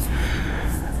own.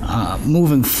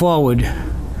 Moving forward,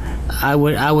 I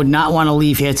would not want to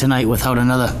leave here tonight without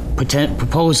another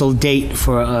proposal date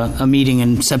for a meeting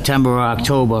in September or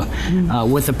October,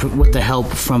 with the help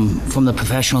from the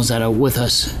professionals that are with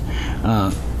us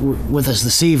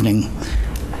this evening.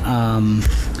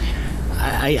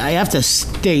 I have to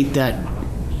state that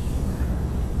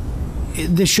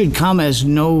this should come as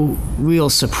no real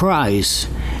surprise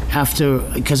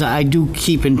because I do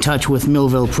keep in touch with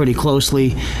Millville pretty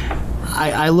closely.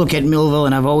 I look at Millville,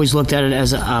 and I've always looked at it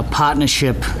as a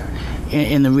partnership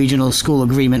in the regional school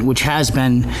agreement, which has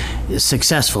been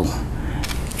successful.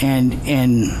 And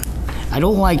I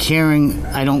don't like hearing,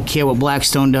 I don't care what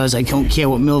Blackstone does, I don't care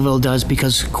what Millville does,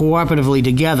 because cooperatively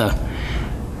together,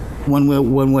 when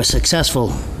we're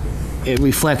successful, it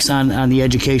reflects on the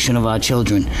education of our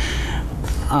children.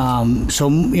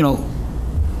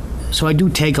 So I do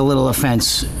take a little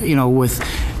offense, with,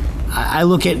 I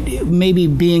look at maybe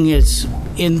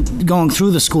going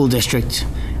through the school district,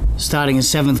 starting in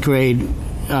 7th grade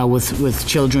with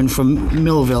children from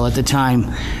Millville at the time.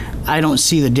 I don't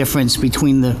see the difference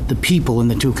between the people in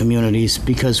the two communities,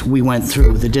 because we went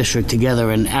through the district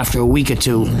together, and after a week or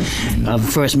two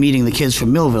of first meeting the kids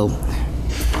from Millville,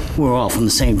 we're all from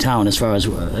the same town as far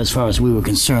as we were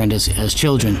concerned as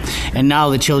children. And now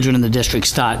the children in the district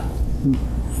start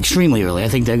extremely early. I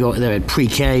think they're at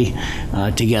pre-K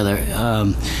together.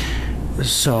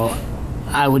 So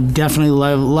I would definitely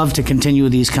love to continue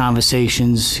these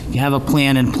conversations, have a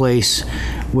plan in place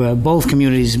where both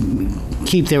communities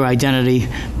keep their identity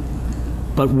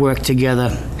but work together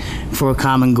for a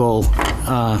common goal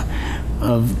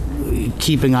of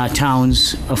keeping our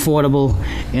towns affordable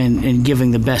and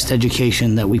giving the best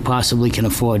education that we possibly can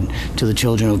afford to the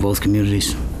children of both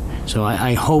communities. So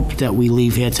I hope that we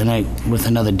leave here tonight with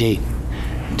another date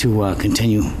to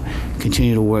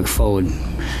continue to work forward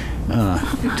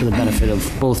to the benefit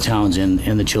of both towns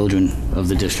and the children of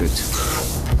the district.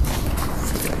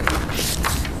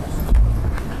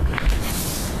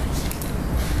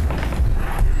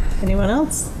 Anyone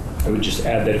else? I would just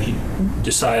add that if you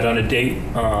decide on a date,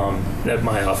 that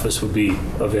my office would be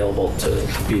available to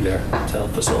be there to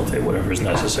help facilitate whatever is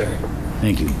necessary.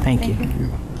 Thank you. Thank you.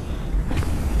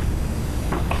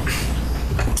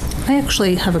 I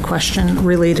actually have a question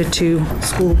related to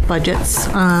school budgets.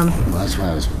 That's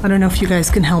why I don't know if you guys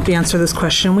can help answer this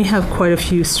question. We have quite a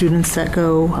few students that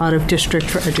go out of district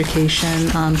for education.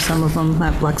 Some of them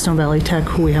at Blackstone Valley Tech,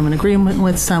 who we have an agreement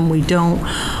with, some we don't.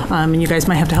 And you guys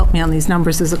might have to help me on these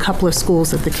numbers. There's a couple of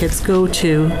schools that the kids go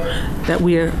to that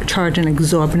we are charging an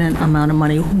exorbitant amount of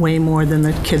money, way more than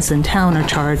the kids in town are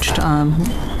charged.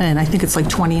 And I think it's like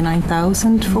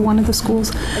 $29,000 for one of the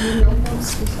schools.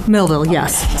 Millville,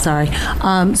 yes, sorry.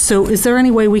 So is there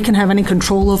any way we can have any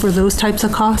control over those types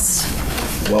of costs?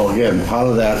 Well, again, part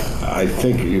of that, I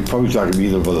think you're probably talking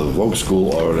either about a Voc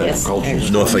school or an agricultural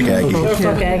school. Norfolk Aggie.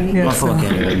 Norfolk Aggie. Norfolk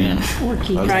Aggie, yeah.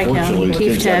 Unfortunately,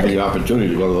 kids have the opportunity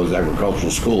to go to those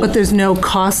agricultural schools. But there's no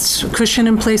cost cushion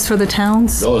in place for the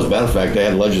towns? No, as a matter of fact, they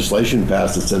had legislation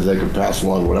passed that said they could pass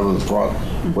along whatever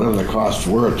the costs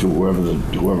were to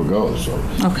whoever goes. So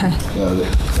okay,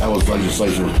 that was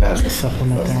legislation was passed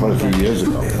quite a few years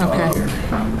ago. Okay.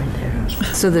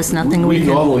 So there's nothing we can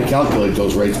normally calculate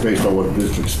those rates based on what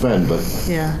districts spend, but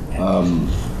yeah.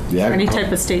 Any type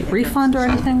of state refund or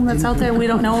anything that's out there we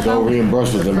don't know about? No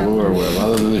reimbursement that we're aware of,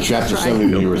 other than the Chapter 70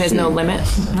 we received. There's no limit?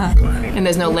 And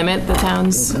there's no limit the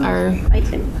towns are...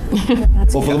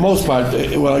 Well, for the most part,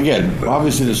 well, again,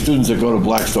 obviously the students that go to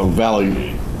Blackstone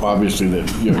Valley, obviously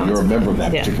that you're a member of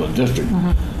that particular district.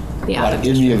 But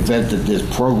in the event that there's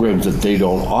programs that they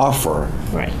don't offer,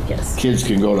 right? Yes. Kids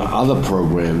can go to other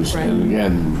programs, and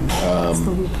again,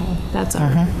 that's our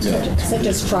such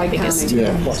as Tri-County.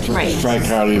 Yeah, right.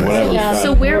 Tri-County, whatever. Yeah.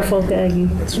 So we're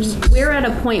at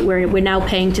a point where we're now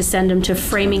paying to send them to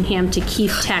Framingham to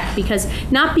Keefe Tech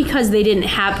not because they didn't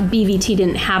have BVT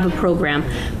didn't have a program,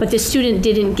 but the student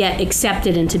didn't get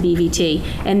accepted into BVT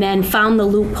and then found the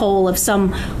loophole of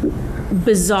some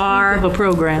bizarre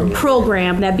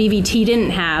program that BVT didn't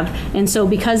have, and so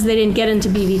because they didn't get into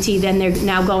BVT, then they're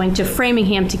now going to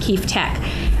Framingham to Keefe Tech.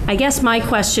 I guess my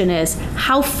question is,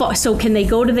 how far, so can they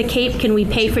go to the Cape? Can we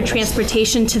pay for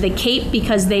transportation to the Cape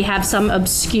because they have some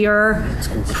obscure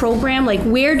program? Like,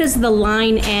 where does the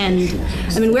line end?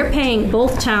 I mean, we're paying,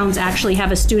 both towns actually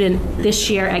have a student this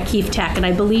year at Keefe Tech, and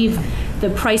I believe the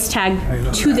price tag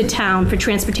to the town for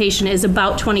transportation is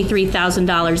about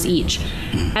 $23,000 each.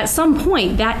 At some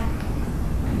point, that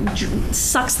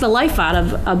sucks the life out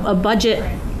of a budget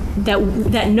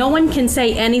that no one can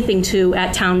say anything to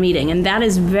at town meeting, and that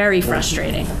is very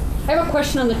frustrating. I have a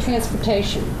question on the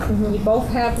transportation. You both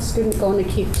have the student going to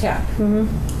Keefe Tech. Do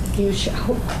Do you,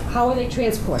 how are they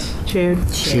transported? Shared.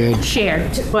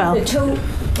 Shared. Well, The two,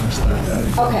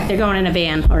 okay. They're going in a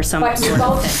van or some But you sort of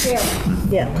both thing. share.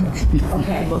 Yeah.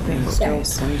 Okay. But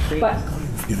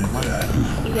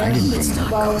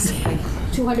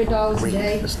 $200 a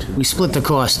day. We split the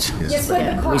cost. You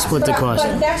split the cost. We split the cost.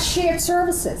 But that's shared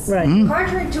services. Right.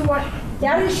 Contrary to what,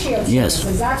 that is shared Yes.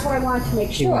 services. That's what I wanted to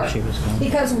make sure.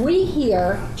 Because we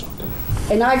hear,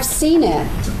 and I've seen it,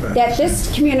 that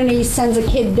this community sends a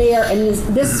kid there and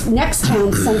this next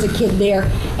town sends a kid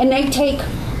there, and they take,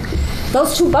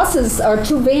 those two buses or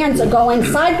two vans are going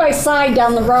side by side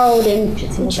down the road, and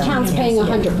each town's paying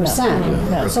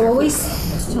 100%. So at least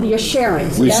you're sharing.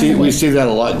 We see that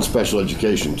a lot in special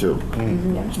education too.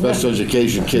 Special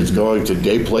education kids going to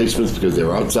day placements because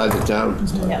they're outside the town.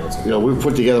 You know, we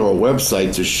put together a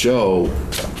website to show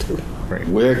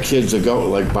where kids are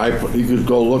going. Like you could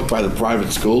go look by the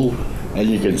private school, and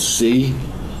you can see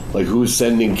like who's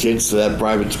sending kids to that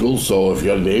private school. So if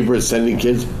your neighbor is sending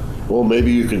kids, well,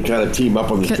 maybe you can kind of team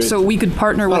up on the street. So we could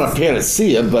partner with... Not a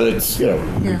panacea, but it's, you know,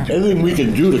 anything we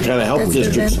can do to kind of help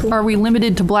districts. Are we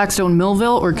limited to Blackstone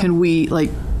Millville, or can we,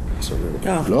 like...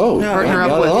 No, partner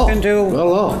up with... You can do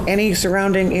any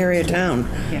surrounding area town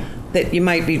that you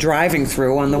might be driving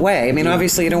through on the way. I mean,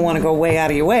 obviously, you don't want to go way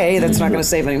out of your way. That's not going to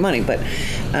save any money. But,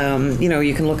 you know,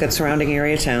 you can look at surrounding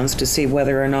area towns to see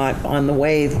whether or not on the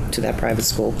way to that private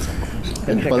school.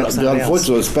 But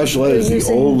unfortunately, special ed is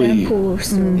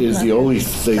the only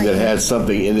thing that has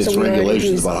something in its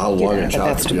regulations about how long a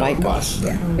child can be on a bus. You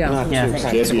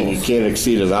can't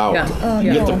exceed an hour.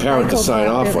 You get the parent to sign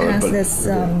off on it, but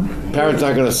parents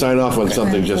aren't going to sign off on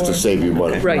something just to save you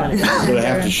money. You're going to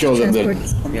have to show them that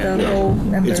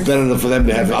it's better for them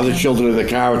to have other children in the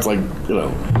car. It's like, you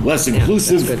know, less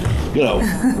inclusive, you know.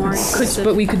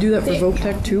 But we could do that for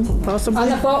VOC too, possibly?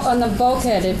 On the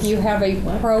VOCED, if you have a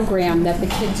program that the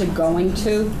kids are going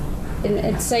to,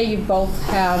 and say you both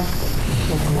have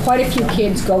quite a few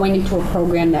kids going into a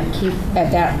program that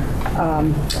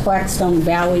Blackstone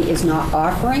Valley is not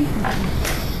offering,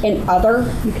 and other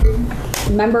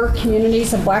member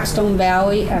communities of Blackstone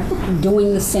Valley are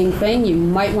doing the same thing, you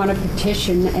might want to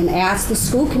petition and ask the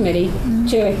school committee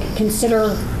to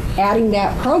consider adding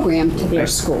that program to their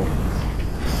school.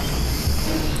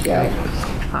 It'd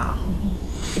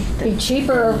be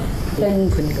cheaper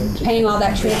than paying all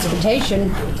that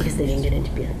transportation. Because they didn't get into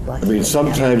I mean,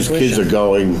 sometimes kids are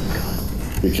going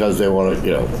because they want to,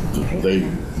 you know,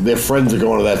 their friends are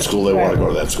going to that school, they want to go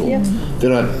to that school.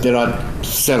 They're not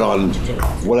set on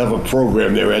whatever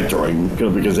program they're entering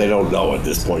because they don't know at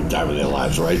this point in time in their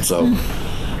lives, right? So,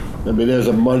 I mean, there's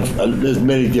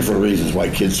many different reasons why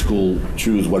kids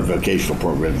choose what vocational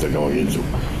programs they're going into.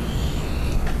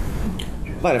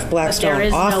 But if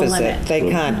Blackstone offers it, they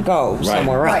can't go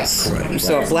somewhere else.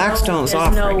 So if Blackstone's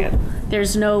offering it.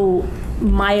 There's no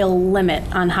mile limit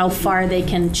on how far they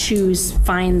can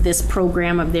find this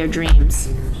program of their dreams.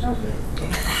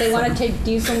 They want to take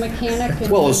diesel mechanic.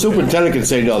 Well, the superintendent can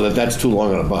say no, that's too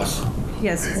long on a bus.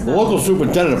 Yes. The local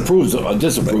superintendent approves or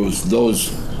disapproves those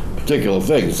particular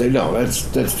things. Say no,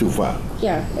 that's too far.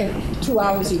 Yeah, 2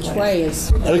 hours each way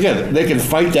is. And again, they can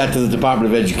fight that to the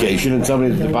Department of Education, and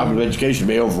somebody at the Department of Education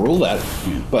may overrule that,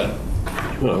 but,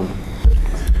 you know.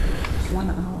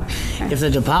 If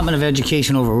the Department of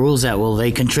Education overrules that, will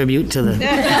they contribute to the...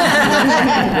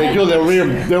 They do,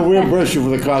 they'll reimburse you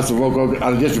for the cost of vocal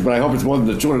out of district, but I hope it's more than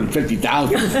the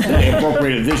 $250,000 that they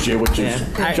appropriated this year, which is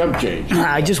chump change.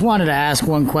 I just wanted to ask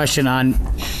one question on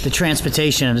the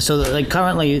transportation. So like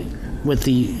currently with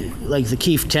the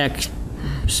Keefe Tech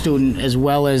student, as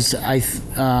well as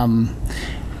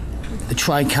the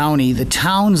Tri-County, the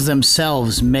towns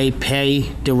themselves may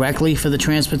pay directly for the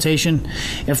transportation.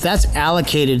 If that's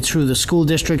allocated through the school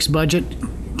district's budget,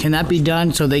 can that be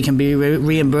done so they can be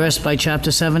reimbursed by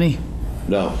Chapter 70?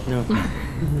 No.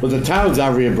 But the towns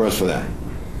are reimbursed for that.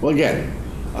 Well, again,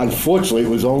 unfortunately,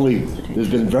 there's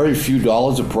been very few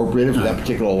dollars appropriated for that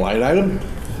particular line item.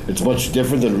 It's much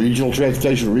different than regional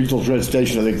transportation. Regional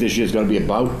transportation, I think this year is going to be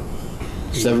about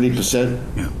 70%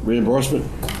 reimbursement.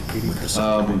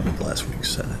 Last week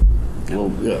said it. Well,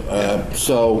 yeah.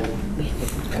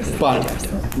 But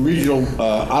regional,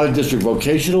 out-of-district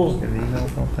vocational,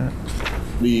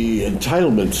 the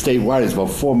entitlement statewide is about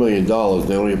 $4 million.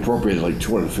 They only appropriated like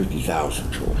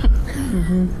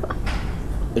 $250,000.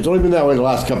 It's only been that way the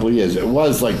last couple of years. It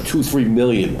was like $2-3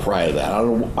 million prior to that. I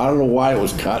don't know why it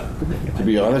was cut, to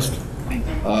be honest.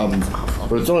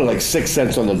 But it's only like 6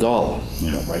 cents on the dollar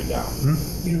right now.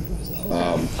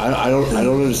 I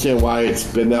don't understand why it's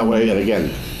been that way. And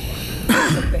again,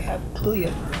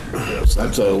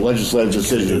 that's a legislative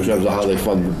decision in terms of how they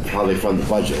fund the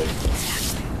budget.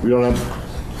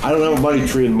 I don't have a money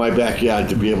tree in my backyard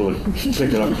to be able to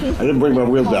pick it up. I didn't bring my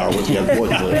wheelbarrow with me,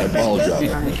 unfortunately. I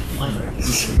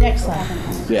apologize. Next time.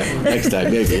 Yeah, next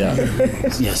time, maybe, yeah.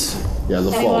 Yes. Yeah,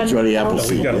 the fall, Johnny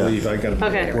Appleseed. We gotta yeah. leave. I got a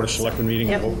Okay. Board of Selectmen meeting.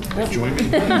 Yep. Join me. You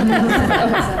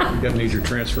got major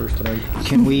transfers tonight.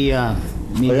 Can we, Oh,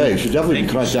 yeah, you should definitely be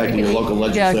contacting your local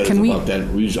legislators can we- about that,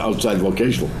 we use outside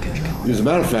vocational. As a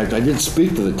matter of fact, I did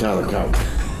speak to the town accountant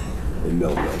in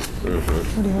Millville.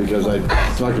 Because I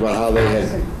talked about how they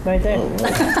had. Right there.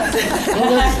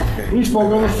 We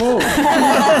spoke on the phone.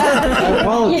 I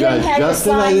apologize,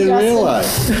 Justin, I didn't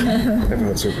realize.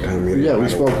 Everyone's super town meeting. Yeah, we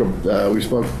spoke,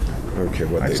 I don't care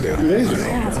what they do. 2 days ago. I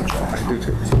do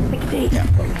too.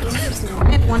 I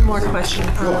have one more question.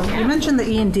 You mentioned the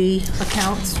E&D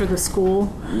accounts for the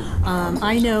school.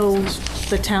 I know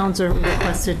the towns are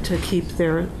requested to keep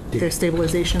their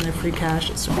stabilization, their free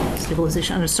cash,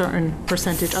 stabilization on a certain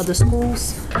percentage. Are the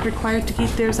schools required to keep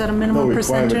theirs at a minimum No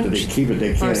percentage? requirement that they keep it, they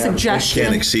can't Or have it. suggestion?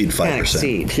 Can't exceed 5%. Can't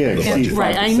exceed. Can't exceed 5%.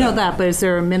 Right, I know that, but is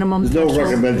there a minimum There's no threshold?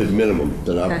 recommended minimum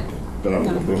that Okay.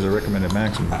 There's a recommended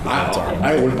maximum.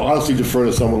 I would honestly defer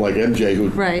to someone like MJ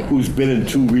Right. who's been in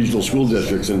 2 regional school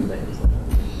districts and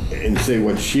say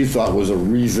what she thought was a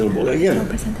reasonable, again,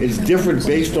 it's different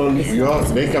based on your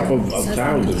makeup of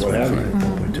towns and what have you.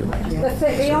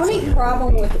 The only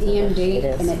problem with E&D,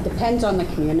 and it depends on the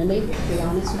community, to be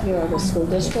honest with you, or the school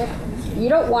district, you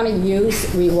don't want to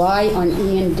rely on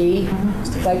E&D,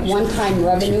 like one-time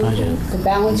revenue, to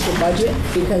balance your budget,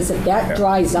 because if that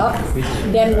dries up,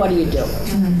 then what do you do?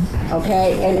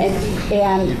 Okay, and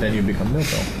Then you become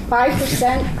Millville.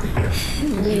 5%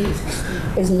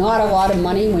 is not a lot of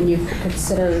money when you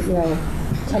consider,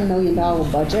 $10 million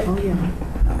budget.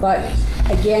 But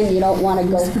again, you don't want to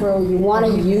go through, you want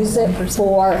to use it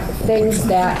for things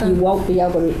that you won't be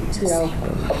able to,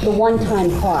 the one-time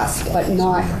cost, but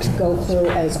not to go through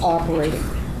as operating.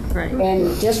 Right.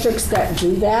 And districts that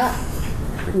do that,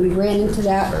 we ran into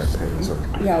that,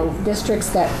 districts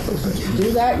that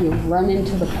do that, you run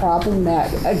into the problem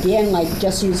that, again, like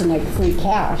just using like free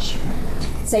cash.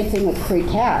 Same thing with free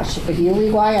cash. If you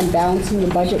rely on balancing the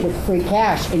budget with free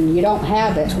cash and you don't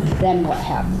have it, then what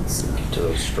happens? To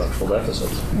those structural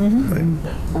deficits.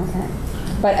 Okay.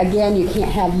 But again, you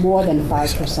can't have more than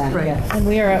 5%. Right, and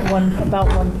we are at about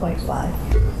 1.5.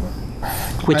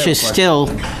 Which is still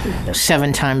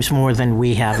 7 times more than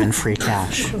we have in free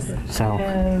cash. So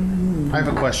I have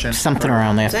a question. something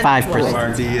around there, 5%.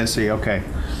 Our DSC, okay.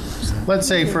 Let's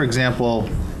say, for example,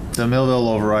 the Millville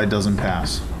override doesn't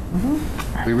pass.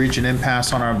 We reach an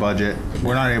impasse on our budget.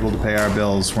 We're not able to pay our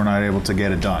bills. We're not able to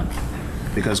get it done.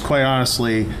 Because quite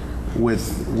honestly,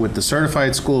 with the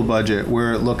certified school budget,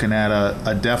 we're looking at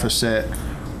a deficit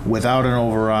without an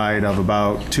override of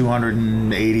about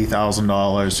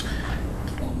 $280,000.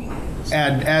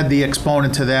 Add the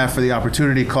exponent to that for the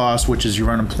opportunity cost, which is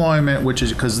your unemployment, which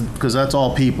is because that's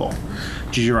all people.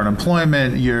 Which is your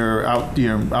unemployment, your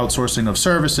outsourcing of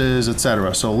services, et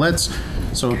cetera. So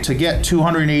to get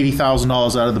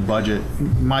 $280,000 out of the budget,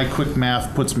 my quick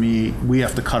math we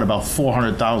have to cut about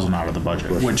 $400,000 out of the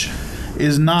budget, which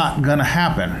is not going to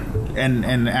happen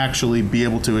and actually be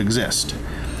able to exist.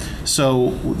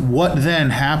 So what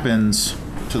then happens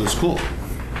to the school?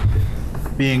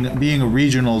 Being a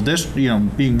regional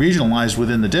being regionalized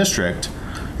within the district,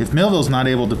 if Millville's not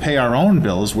able to pay our own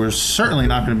bills, we're certainly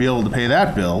not going to be able to pay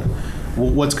that bill.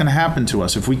 What's going to happen to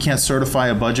us if we can't certify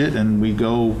a budget and we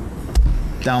go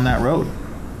down that road?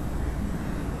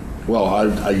 Well,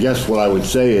 I guess what I would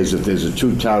say is if there's a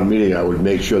 2-town meeting, I would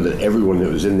make sure that everyone that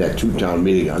was in that 2-town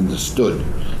meeting understood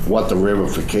what the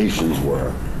ramifications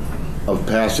were of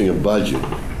passing a budget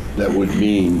that would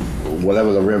mean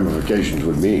whatever the ramifications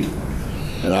would mean.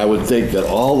 And I would think that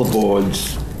all the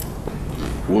boards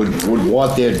would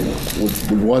want their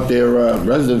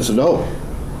residents to know.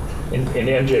 And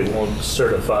MJ won't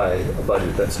certify a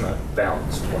budget that's not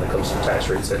balanced when it comes to tax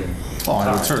rate setting. Well,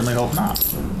 I would certainly hope not.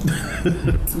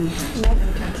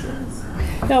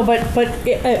 No, but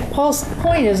Paul's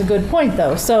point is a good point,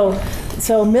 though. So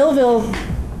Millville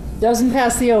doesn't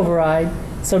pass the override,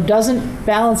 so doesn't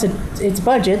balance its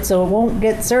budget, so it won't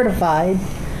get certified.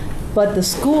 But the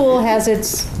school has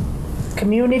its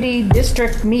community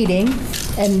district meeting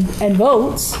and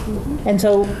votes, and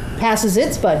so passes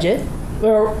its budget,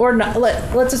 or not.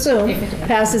 Let's assume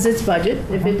passes its budget.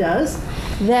 If it does,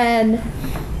 then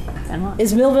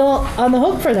is Millville on the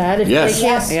hook for that? If Yes. they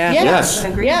can't, Yes.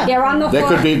 Yeah. They're on the hook.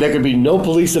 There could be no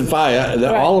police and fire.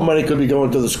 All the money could be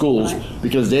going to the schools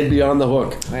because they'd be on the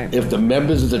hook if the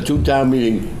members of the 2-town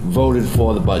meeting voted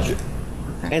for the budget.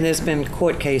 And there's been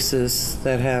court cases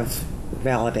that have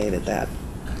validated that.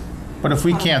 But if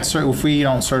we can't, if we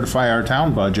don't certify our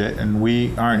town budget and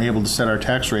we aren't able to set our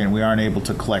tax rate and we aren't able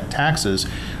to collect taxes,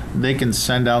 they can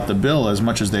send out the bill as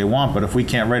much as they want, but if we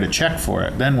can't write a check for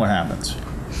it, then what happens?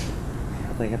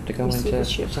 They have to go into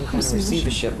some kind of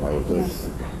receivership.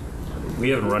 We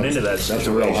haven't run into that That's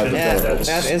a real situation. hypothetical.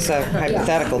 That is a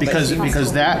hypothetical.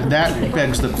 Because that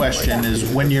begs the question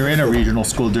is, when you're in a regional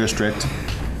school district,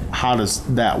 how does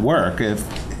that work?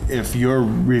 If you're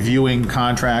reviewing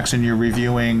contracts and you're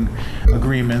reviewing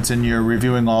agreements and you're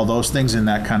reviewing all those things in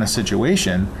that kind of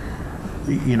situation,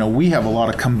 you know, we have a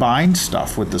lot of combined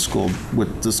stuff with the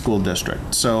school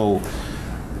district. So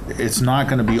it's not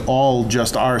going to be all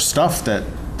just our stuff that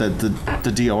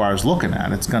the DOR is looking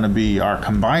at. It's going to be our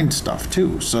combined stuff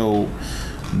too. So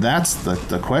that's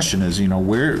the question is, you know,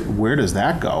 where does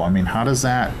that go? I mean, how does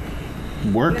that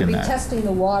work in that? Testing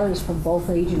the waters for both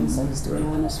agencies, to be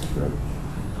honest with you.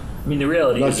 I mean, the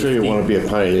reality I'm is... not sure you want to be a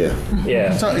pioneer.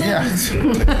 Yeah. So, yeah.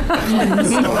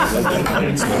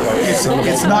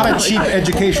 It's not a cheap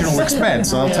educational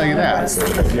expense, I'll tell you that.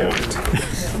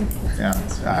 Yeah,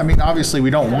 I mean, obviously, we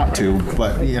don't want to,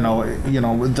 but, you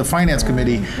know, the Finance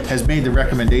Committee has made the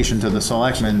recommendation to the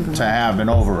selectmen to have an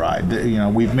override. You know,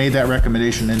 we've made that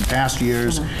recommendation in past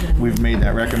years, we've made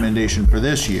that recommendation for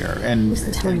this year, and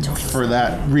for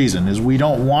that reason, is we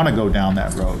don't want to go down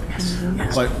that road.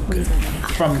 But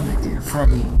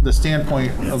from the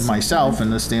standpoint of myself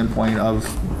and the standpoint of,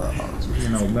 you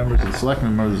know, members of the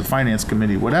selectmen, members of the Finance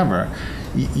Committee, whatever,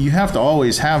 you have to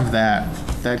always have that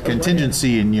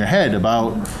contingency in your head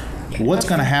about what's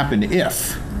going to happen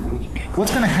if.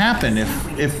 What's going to happen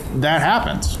if that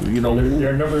happens? You know,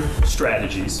 there are a number of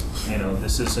strategies. You know,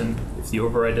 this isn't, if the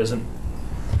override doesn't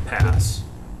pass,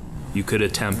 you could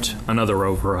attempt another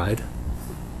override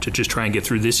to just try and get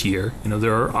through this year. You know,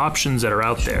 there are options that are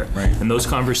out there, right, and those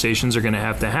conversations are going to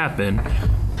happen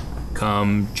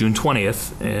come June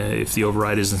 20th if the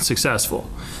override isn't successful.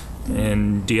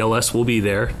 And DLS will be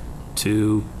there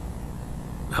to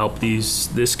help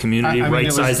this community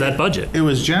right-size that budget. It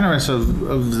was generous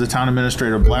of the town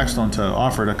administrator Blackstone to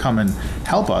offer to come and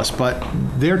help us, but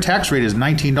their tax rate is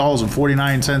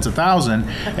 $19.49 a thousand,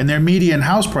 and their median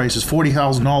house price is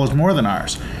 $40,000 more than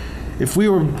ours. If we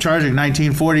were charging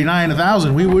 $19.49 a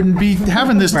thousand, we wouldn't be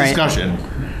having this discussion.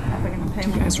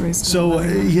 So,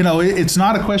 you know, it's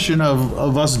not a question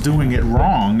of us doing it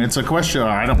wrong. It's a question,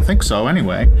 I don't think so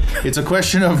anyway. It's a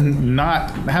question of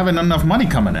not having enough money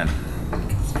coming in.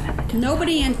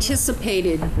 Nobody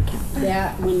anticipated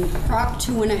that when Prop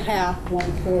 2.5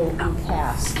 went through and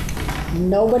passed.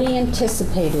 Nobody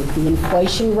anticipated the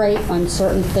inflation rate on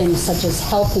certain things such as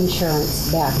health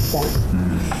insurance back then,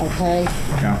 okay?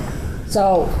 Yeah.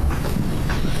 So,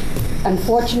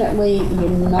 unfortunately, you're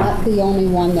not the only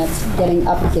one that's getting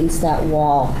up against that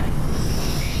wall.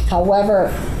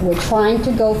 However, we're trying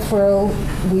to go through,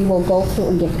 we will go through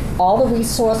and give all the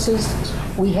resources.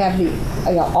 We have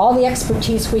all the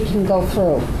expertise we can go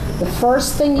through. The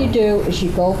first thing you do is you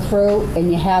go through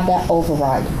and you have that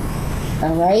override,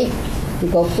 all right? You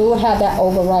go through and have that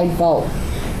override vote.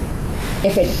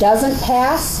 If it doesn't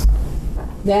pass,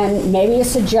 then maybe a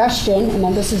suggestion, and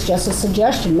then this is just a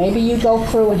suggestion, maybe you go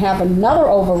through and have another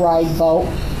override vote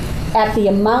at the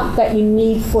amount that you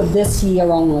need for this year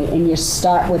only, and you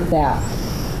start with that.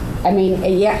 I mean,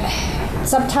 yeah,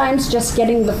 sometimes just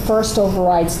getting the first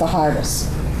override's the hardest.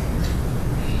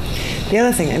 The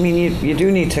other thing, I mean, you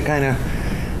do need to kind of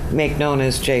make known,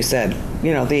 as Jay said,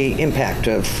 you know, the impact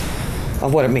of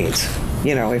what it means.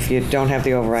 You know, if you don't have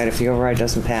the override, if the override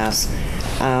doesn't pass,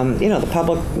 you know, the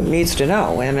public needs to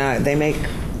know, and they make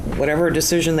whatever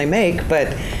decision they make,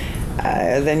 but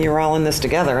then you're all in this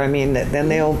together. I mean, then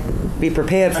they'll be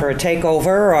prepared for a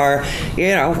takeover, or,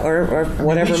 you know, or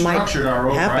whatever might happen. We structured our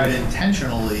override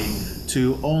intentionally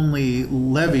to only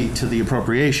levy to the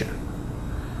appropriation.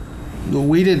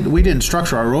 We didn't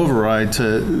structure our override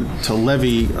to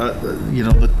levy, you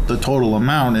know, the total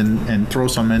amount and throw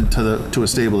some into a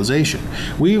stabilization.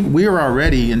 We were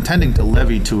already intending to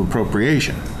levy to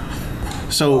appropriation.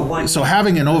 So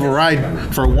having an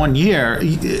override for 1 year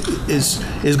is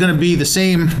going to be the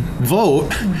same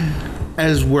vote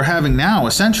as we're having now.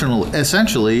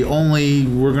 Essentially, only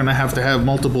we're going to have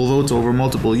multiple votes over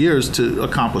multiple years to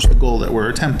accomplish the goal that we're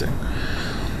attempting.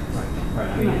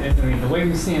 I mean, the way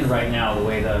we stand right now, the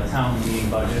way the town meeting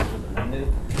budget was amended,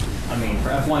 I mean, for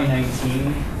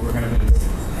FY19, we're going to be,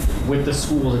 with the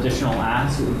school's additional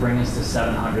ask, it would bring us to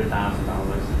 $700,000 in the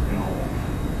hole.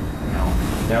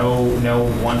 You know,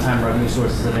 no one-time revenue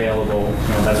sources available. You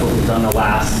know, that's what we've done the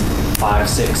last 5,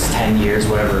 6, 10 years,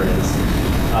 whatever it is.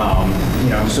 You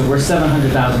know, so we're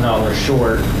 $700,000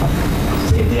 short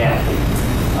today.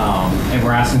 and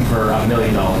we're asking for $1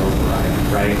 million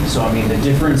override, right? So I mean, the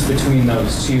difference between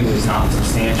those two is not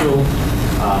substantial,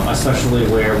 especially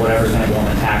where whatever's going to go on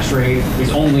the tax rate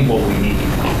is only what we need,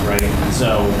 right?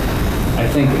 So I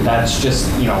think that's just,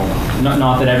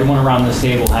 not that everyone around this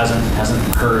table hasn't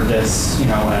heard this,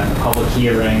 at public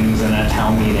hearings and at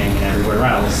town meeting and everywhere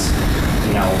else,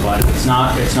 but it's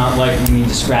not like we need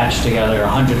to scratch together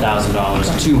 $100,000,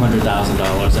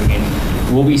 $200,000. I mean,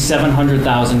 we'll be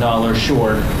 $700,000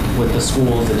 short with the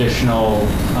school's additional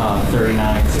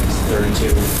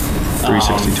 362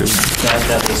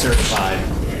 that they certified.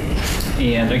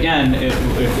 And again,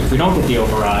 if we don't get the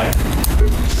override,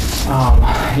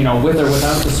 with or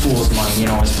without the school's money,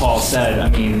 as Paul said, I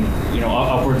mean,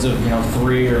 upwards of,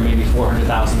 $300,000 or maybe $400,000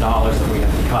 that we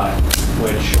have to cut,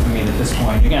 which, I mean, at this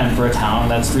point, again, for a town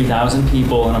that's 3,000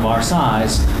 people and of our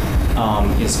size,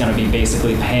 is going to be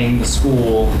basically paying the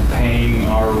school, paying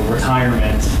our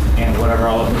retirement, and whatever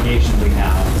obligations we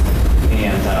have,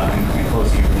 and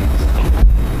closing everything else out.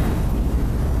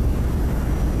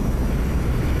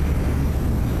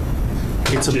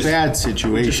 It's a bad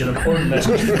situation. Which is an important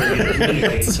message for you to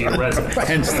communicate to your residents.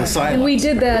 Hence the silence. And we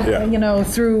did that,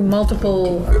 through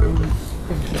multiple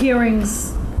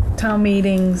hearings, town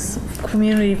meetings,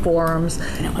 community forums,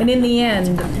 and in the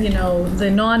end,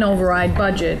 the non-override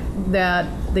budget that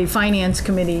the Finance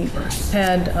Committee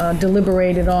had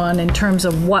deliberated on in terms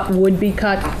of what would be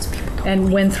cut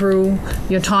and went through,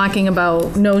 you're talking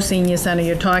about no senior center,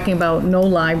 you're talking about no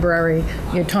library,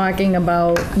 you're talking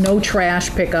about no trash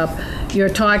pickup, you're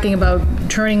talking about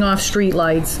turning off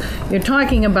streetlights, you're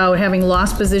talking about having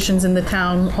lost positions in the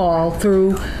town hall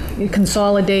through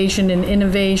consolidation and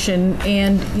innovation,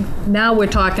 and now we're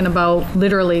talking about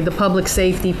literally the public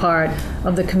safety part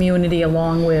of the community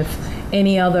along with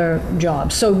any other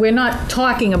job. So we're not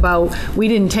talking about, we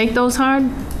didn't take those hard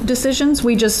decisions,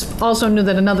 we just also knew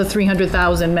that another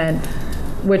 300,000 meant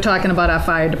we're talking about our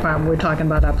fire department, we're talking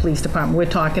about our police department, we're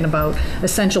talking about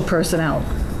essential personnel.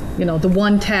 The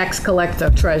one tax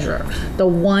collector treasurer, the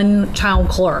one town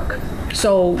clerk.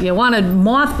 So you want to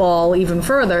mothball even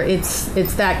further, it's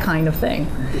that kind of thing.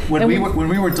 When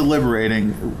we were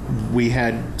deliberating, we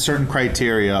had certain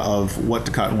criteria of what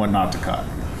to cut and what not to cut.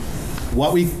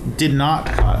 What we did not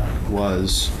cut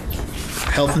was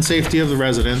health and safety of the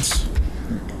residents,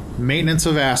 maintenance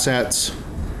of assets,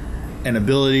 and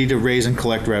ability to raise and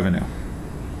collect revenue.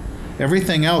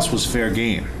 Everything else was fair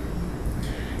game.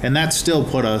 And that still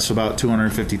put us about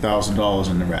 $250,000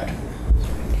 in the red.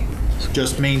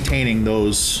 Just maintaining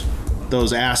those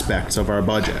aspects of our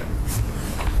budget.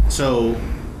 So,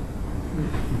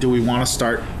 do we want to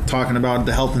start talking about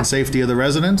the health and safety of the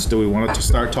residents? Do we want to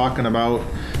start talking about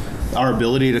our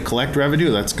ability to collect revenue?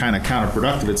 That's kind of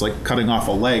counterproductive. It's like cutting off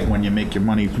a leg when you make your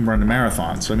money run a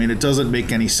marathon. So, I mean, it doesn't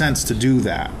make any sense to do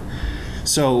that.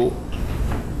 So,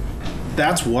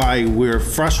 that's why we're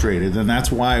frustrated, and that's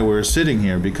why we're sitting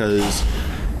here, because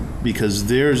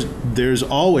there's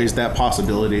always that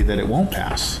possibility that it won't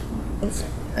pass.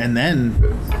 And then,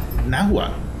 now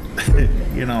what?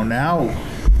 Now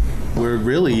we're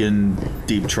really in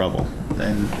deep trouble,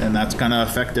 and that's going to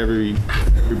affect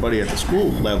everybody at the school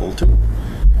level too.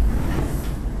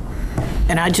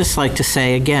 And I'd just like to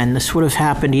say again, this would have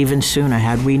happened even sooner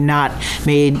had we not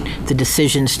made the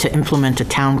decisions to implement a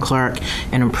town clerk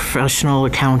and a professional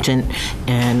accountant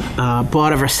and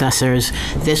board of assessors.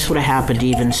 This would have happened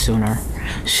even sooner.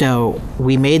 So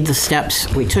we made the steps,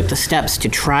 we took the steps to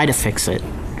try to fix it.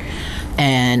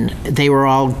 And they were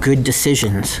all good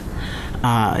decisions,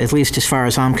 at least as far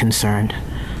as I'm concerned.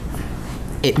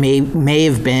 It may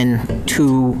have been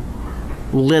too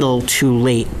little too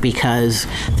late because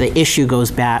the issue goes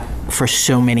back for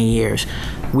so many years.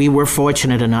 We were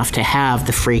fortunate enough to have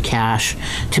the free cash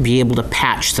to be able to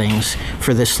patch things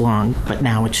for this long, but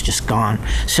now it's just gone.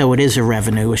 So it is a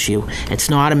revenue issue. It's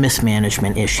not a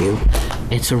mismanagement issue.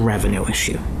 It's a revenue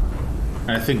issue.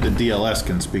 I think the DLS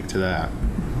can speak to that,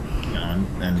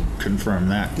 and confirm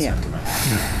that sentiment.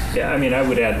 Yeah, I mean, I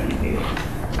would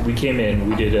add, we came in,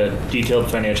 we did a detailed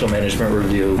financial management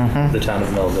review of the town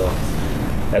of Millville.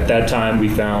 At that time, we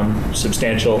found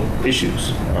substantial issues.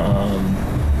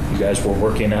 You guys were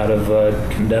working out of a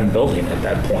condemned building at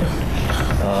that point.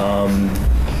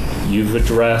 You've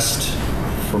addressed,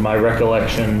 from my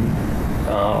recollection,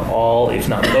 all, if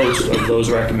not most, of those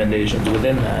recommendations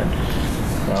within that.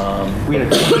 We had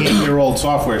a 28-year-old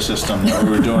software system that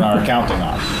we were doing our accounting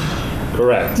on.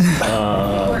 Correct.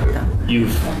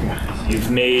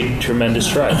 You've made tremendous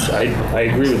strides. I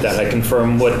agree with that. I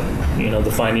confirm what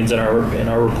the findings in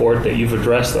our report, that you've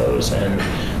addressed those, and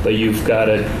but you've got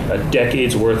a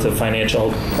decade's worth of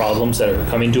financial problems that are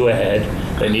coming to a head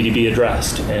that need to be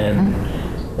addressed. And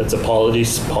that's a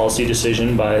policy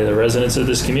decision by the residents of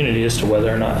this community as to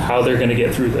whether or not, how they're going to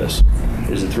get through this.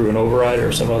 Is it through an override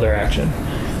or some other action?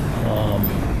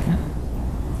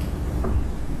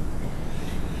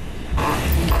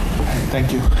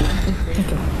 Thank you.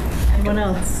 Anyone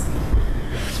else?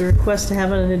 Is there a request to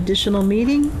have an additional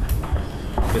meeting?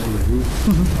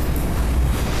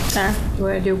 Sarah, you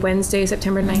want to do Wednesday,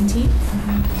 September 19th?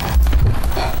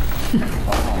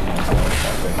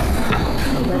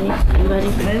 Anybody?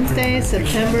 Wednesday,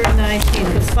 September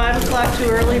 19th. Is 5 o'clock too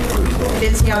early?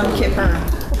 It's Yom Kippur.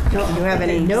 Do you have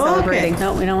any No, celebrating?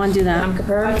 No, we don't want to do that. Yom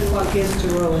Kippur? 5 o'clock is too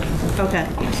early. Okay.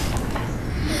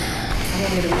 I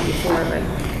wanted to week before, but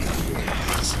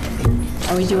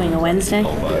Are we doing a Wednesday?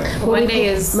 Monday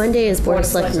is Board of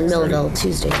Selectmen Millville,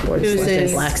 Tuesday Board of Tuesday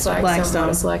Selectmen Blackstone. Blackstone. Board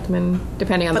of Selectmen,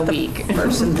 depending on the week.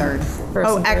 First and third. First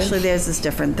Oh, and third. actually, theirs is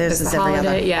different. Theirs It's is the every holiday.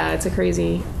 other. Yeah, it's a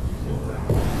crazy.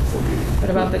 What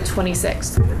about the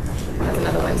 26th? That's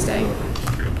another Wednesday.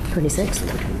 26th.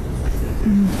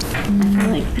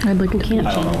 I'd like, we can't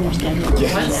change their schedule.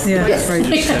 Yeah, right.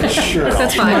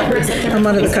 That's fine. I'm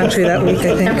out of the country that week, I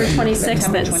September think.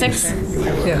 26th at 6.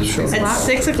 Yeah, sure. At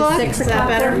 6 o'clock? Is that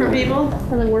better for people?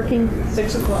 Are they working?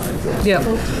 6 o'clock. Yeah.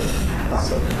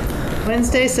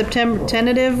 Wednesday,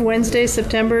 Wednesday,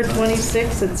 September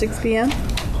 26th at 6 p.m.?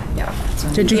 Yeah.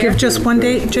 Did you give just one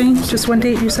date, Jane? Just one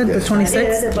date, you said, the 26th?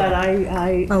 I did, but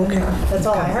I Okay. that's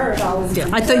all I heard.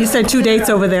 I thought you said 2 dates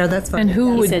over there, that's fine. And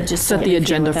who He would said just set the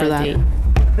agenda for that?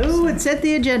 Who would set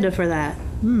the agenda for that?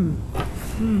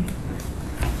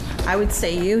 I would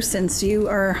say you, since you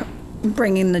are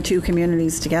bringing the two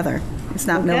communities together. It's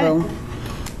not Okay. Millville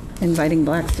inviting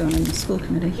Blackstone and the school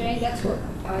committee. Jane, that's what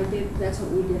I did, that's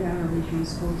what we did at our regional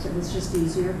school, so it's just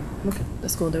easier. The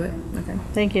school do it? Okay.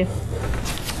 Thank you.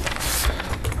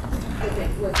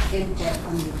 With input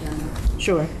on the agenda.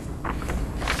 Sure.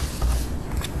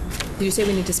 Did you say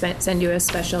we need to send you a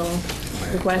special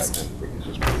request?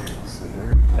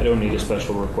 I don't need a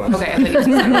special request. Okay, I thought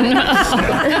you said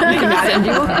we can send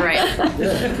you. All right.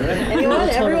 Anyone?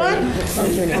 Everyone?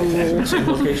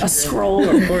 A scroll.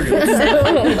 I'm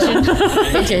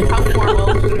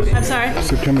sorry?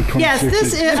 September 26th. Yes,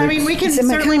 this is, I mean, we can in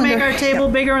my certainly make calendar. our table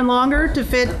bigger and longer to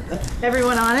fit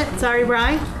everyone on it. Sorry,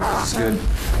 Brian. That's good.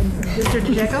 Mr.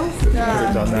 DeJeco?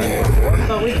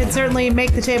 But we can certainly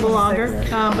make the table longer.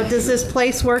 But does this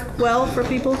place work well for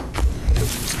people?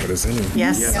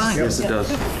 Yes. Yes, it does.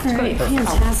 All right,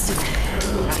 fantastic.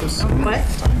 What?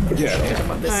 Yeah.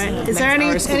 All right. Is there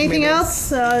anything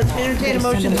else? Entertain a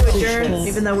motion to adjourn,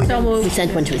 even though we didn't. We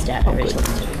sent one to his dad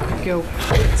originally. Go.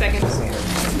 Second.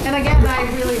 And again,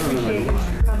 I really appreciate you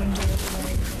coming here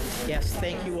tonight. Yes,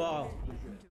 thank you all.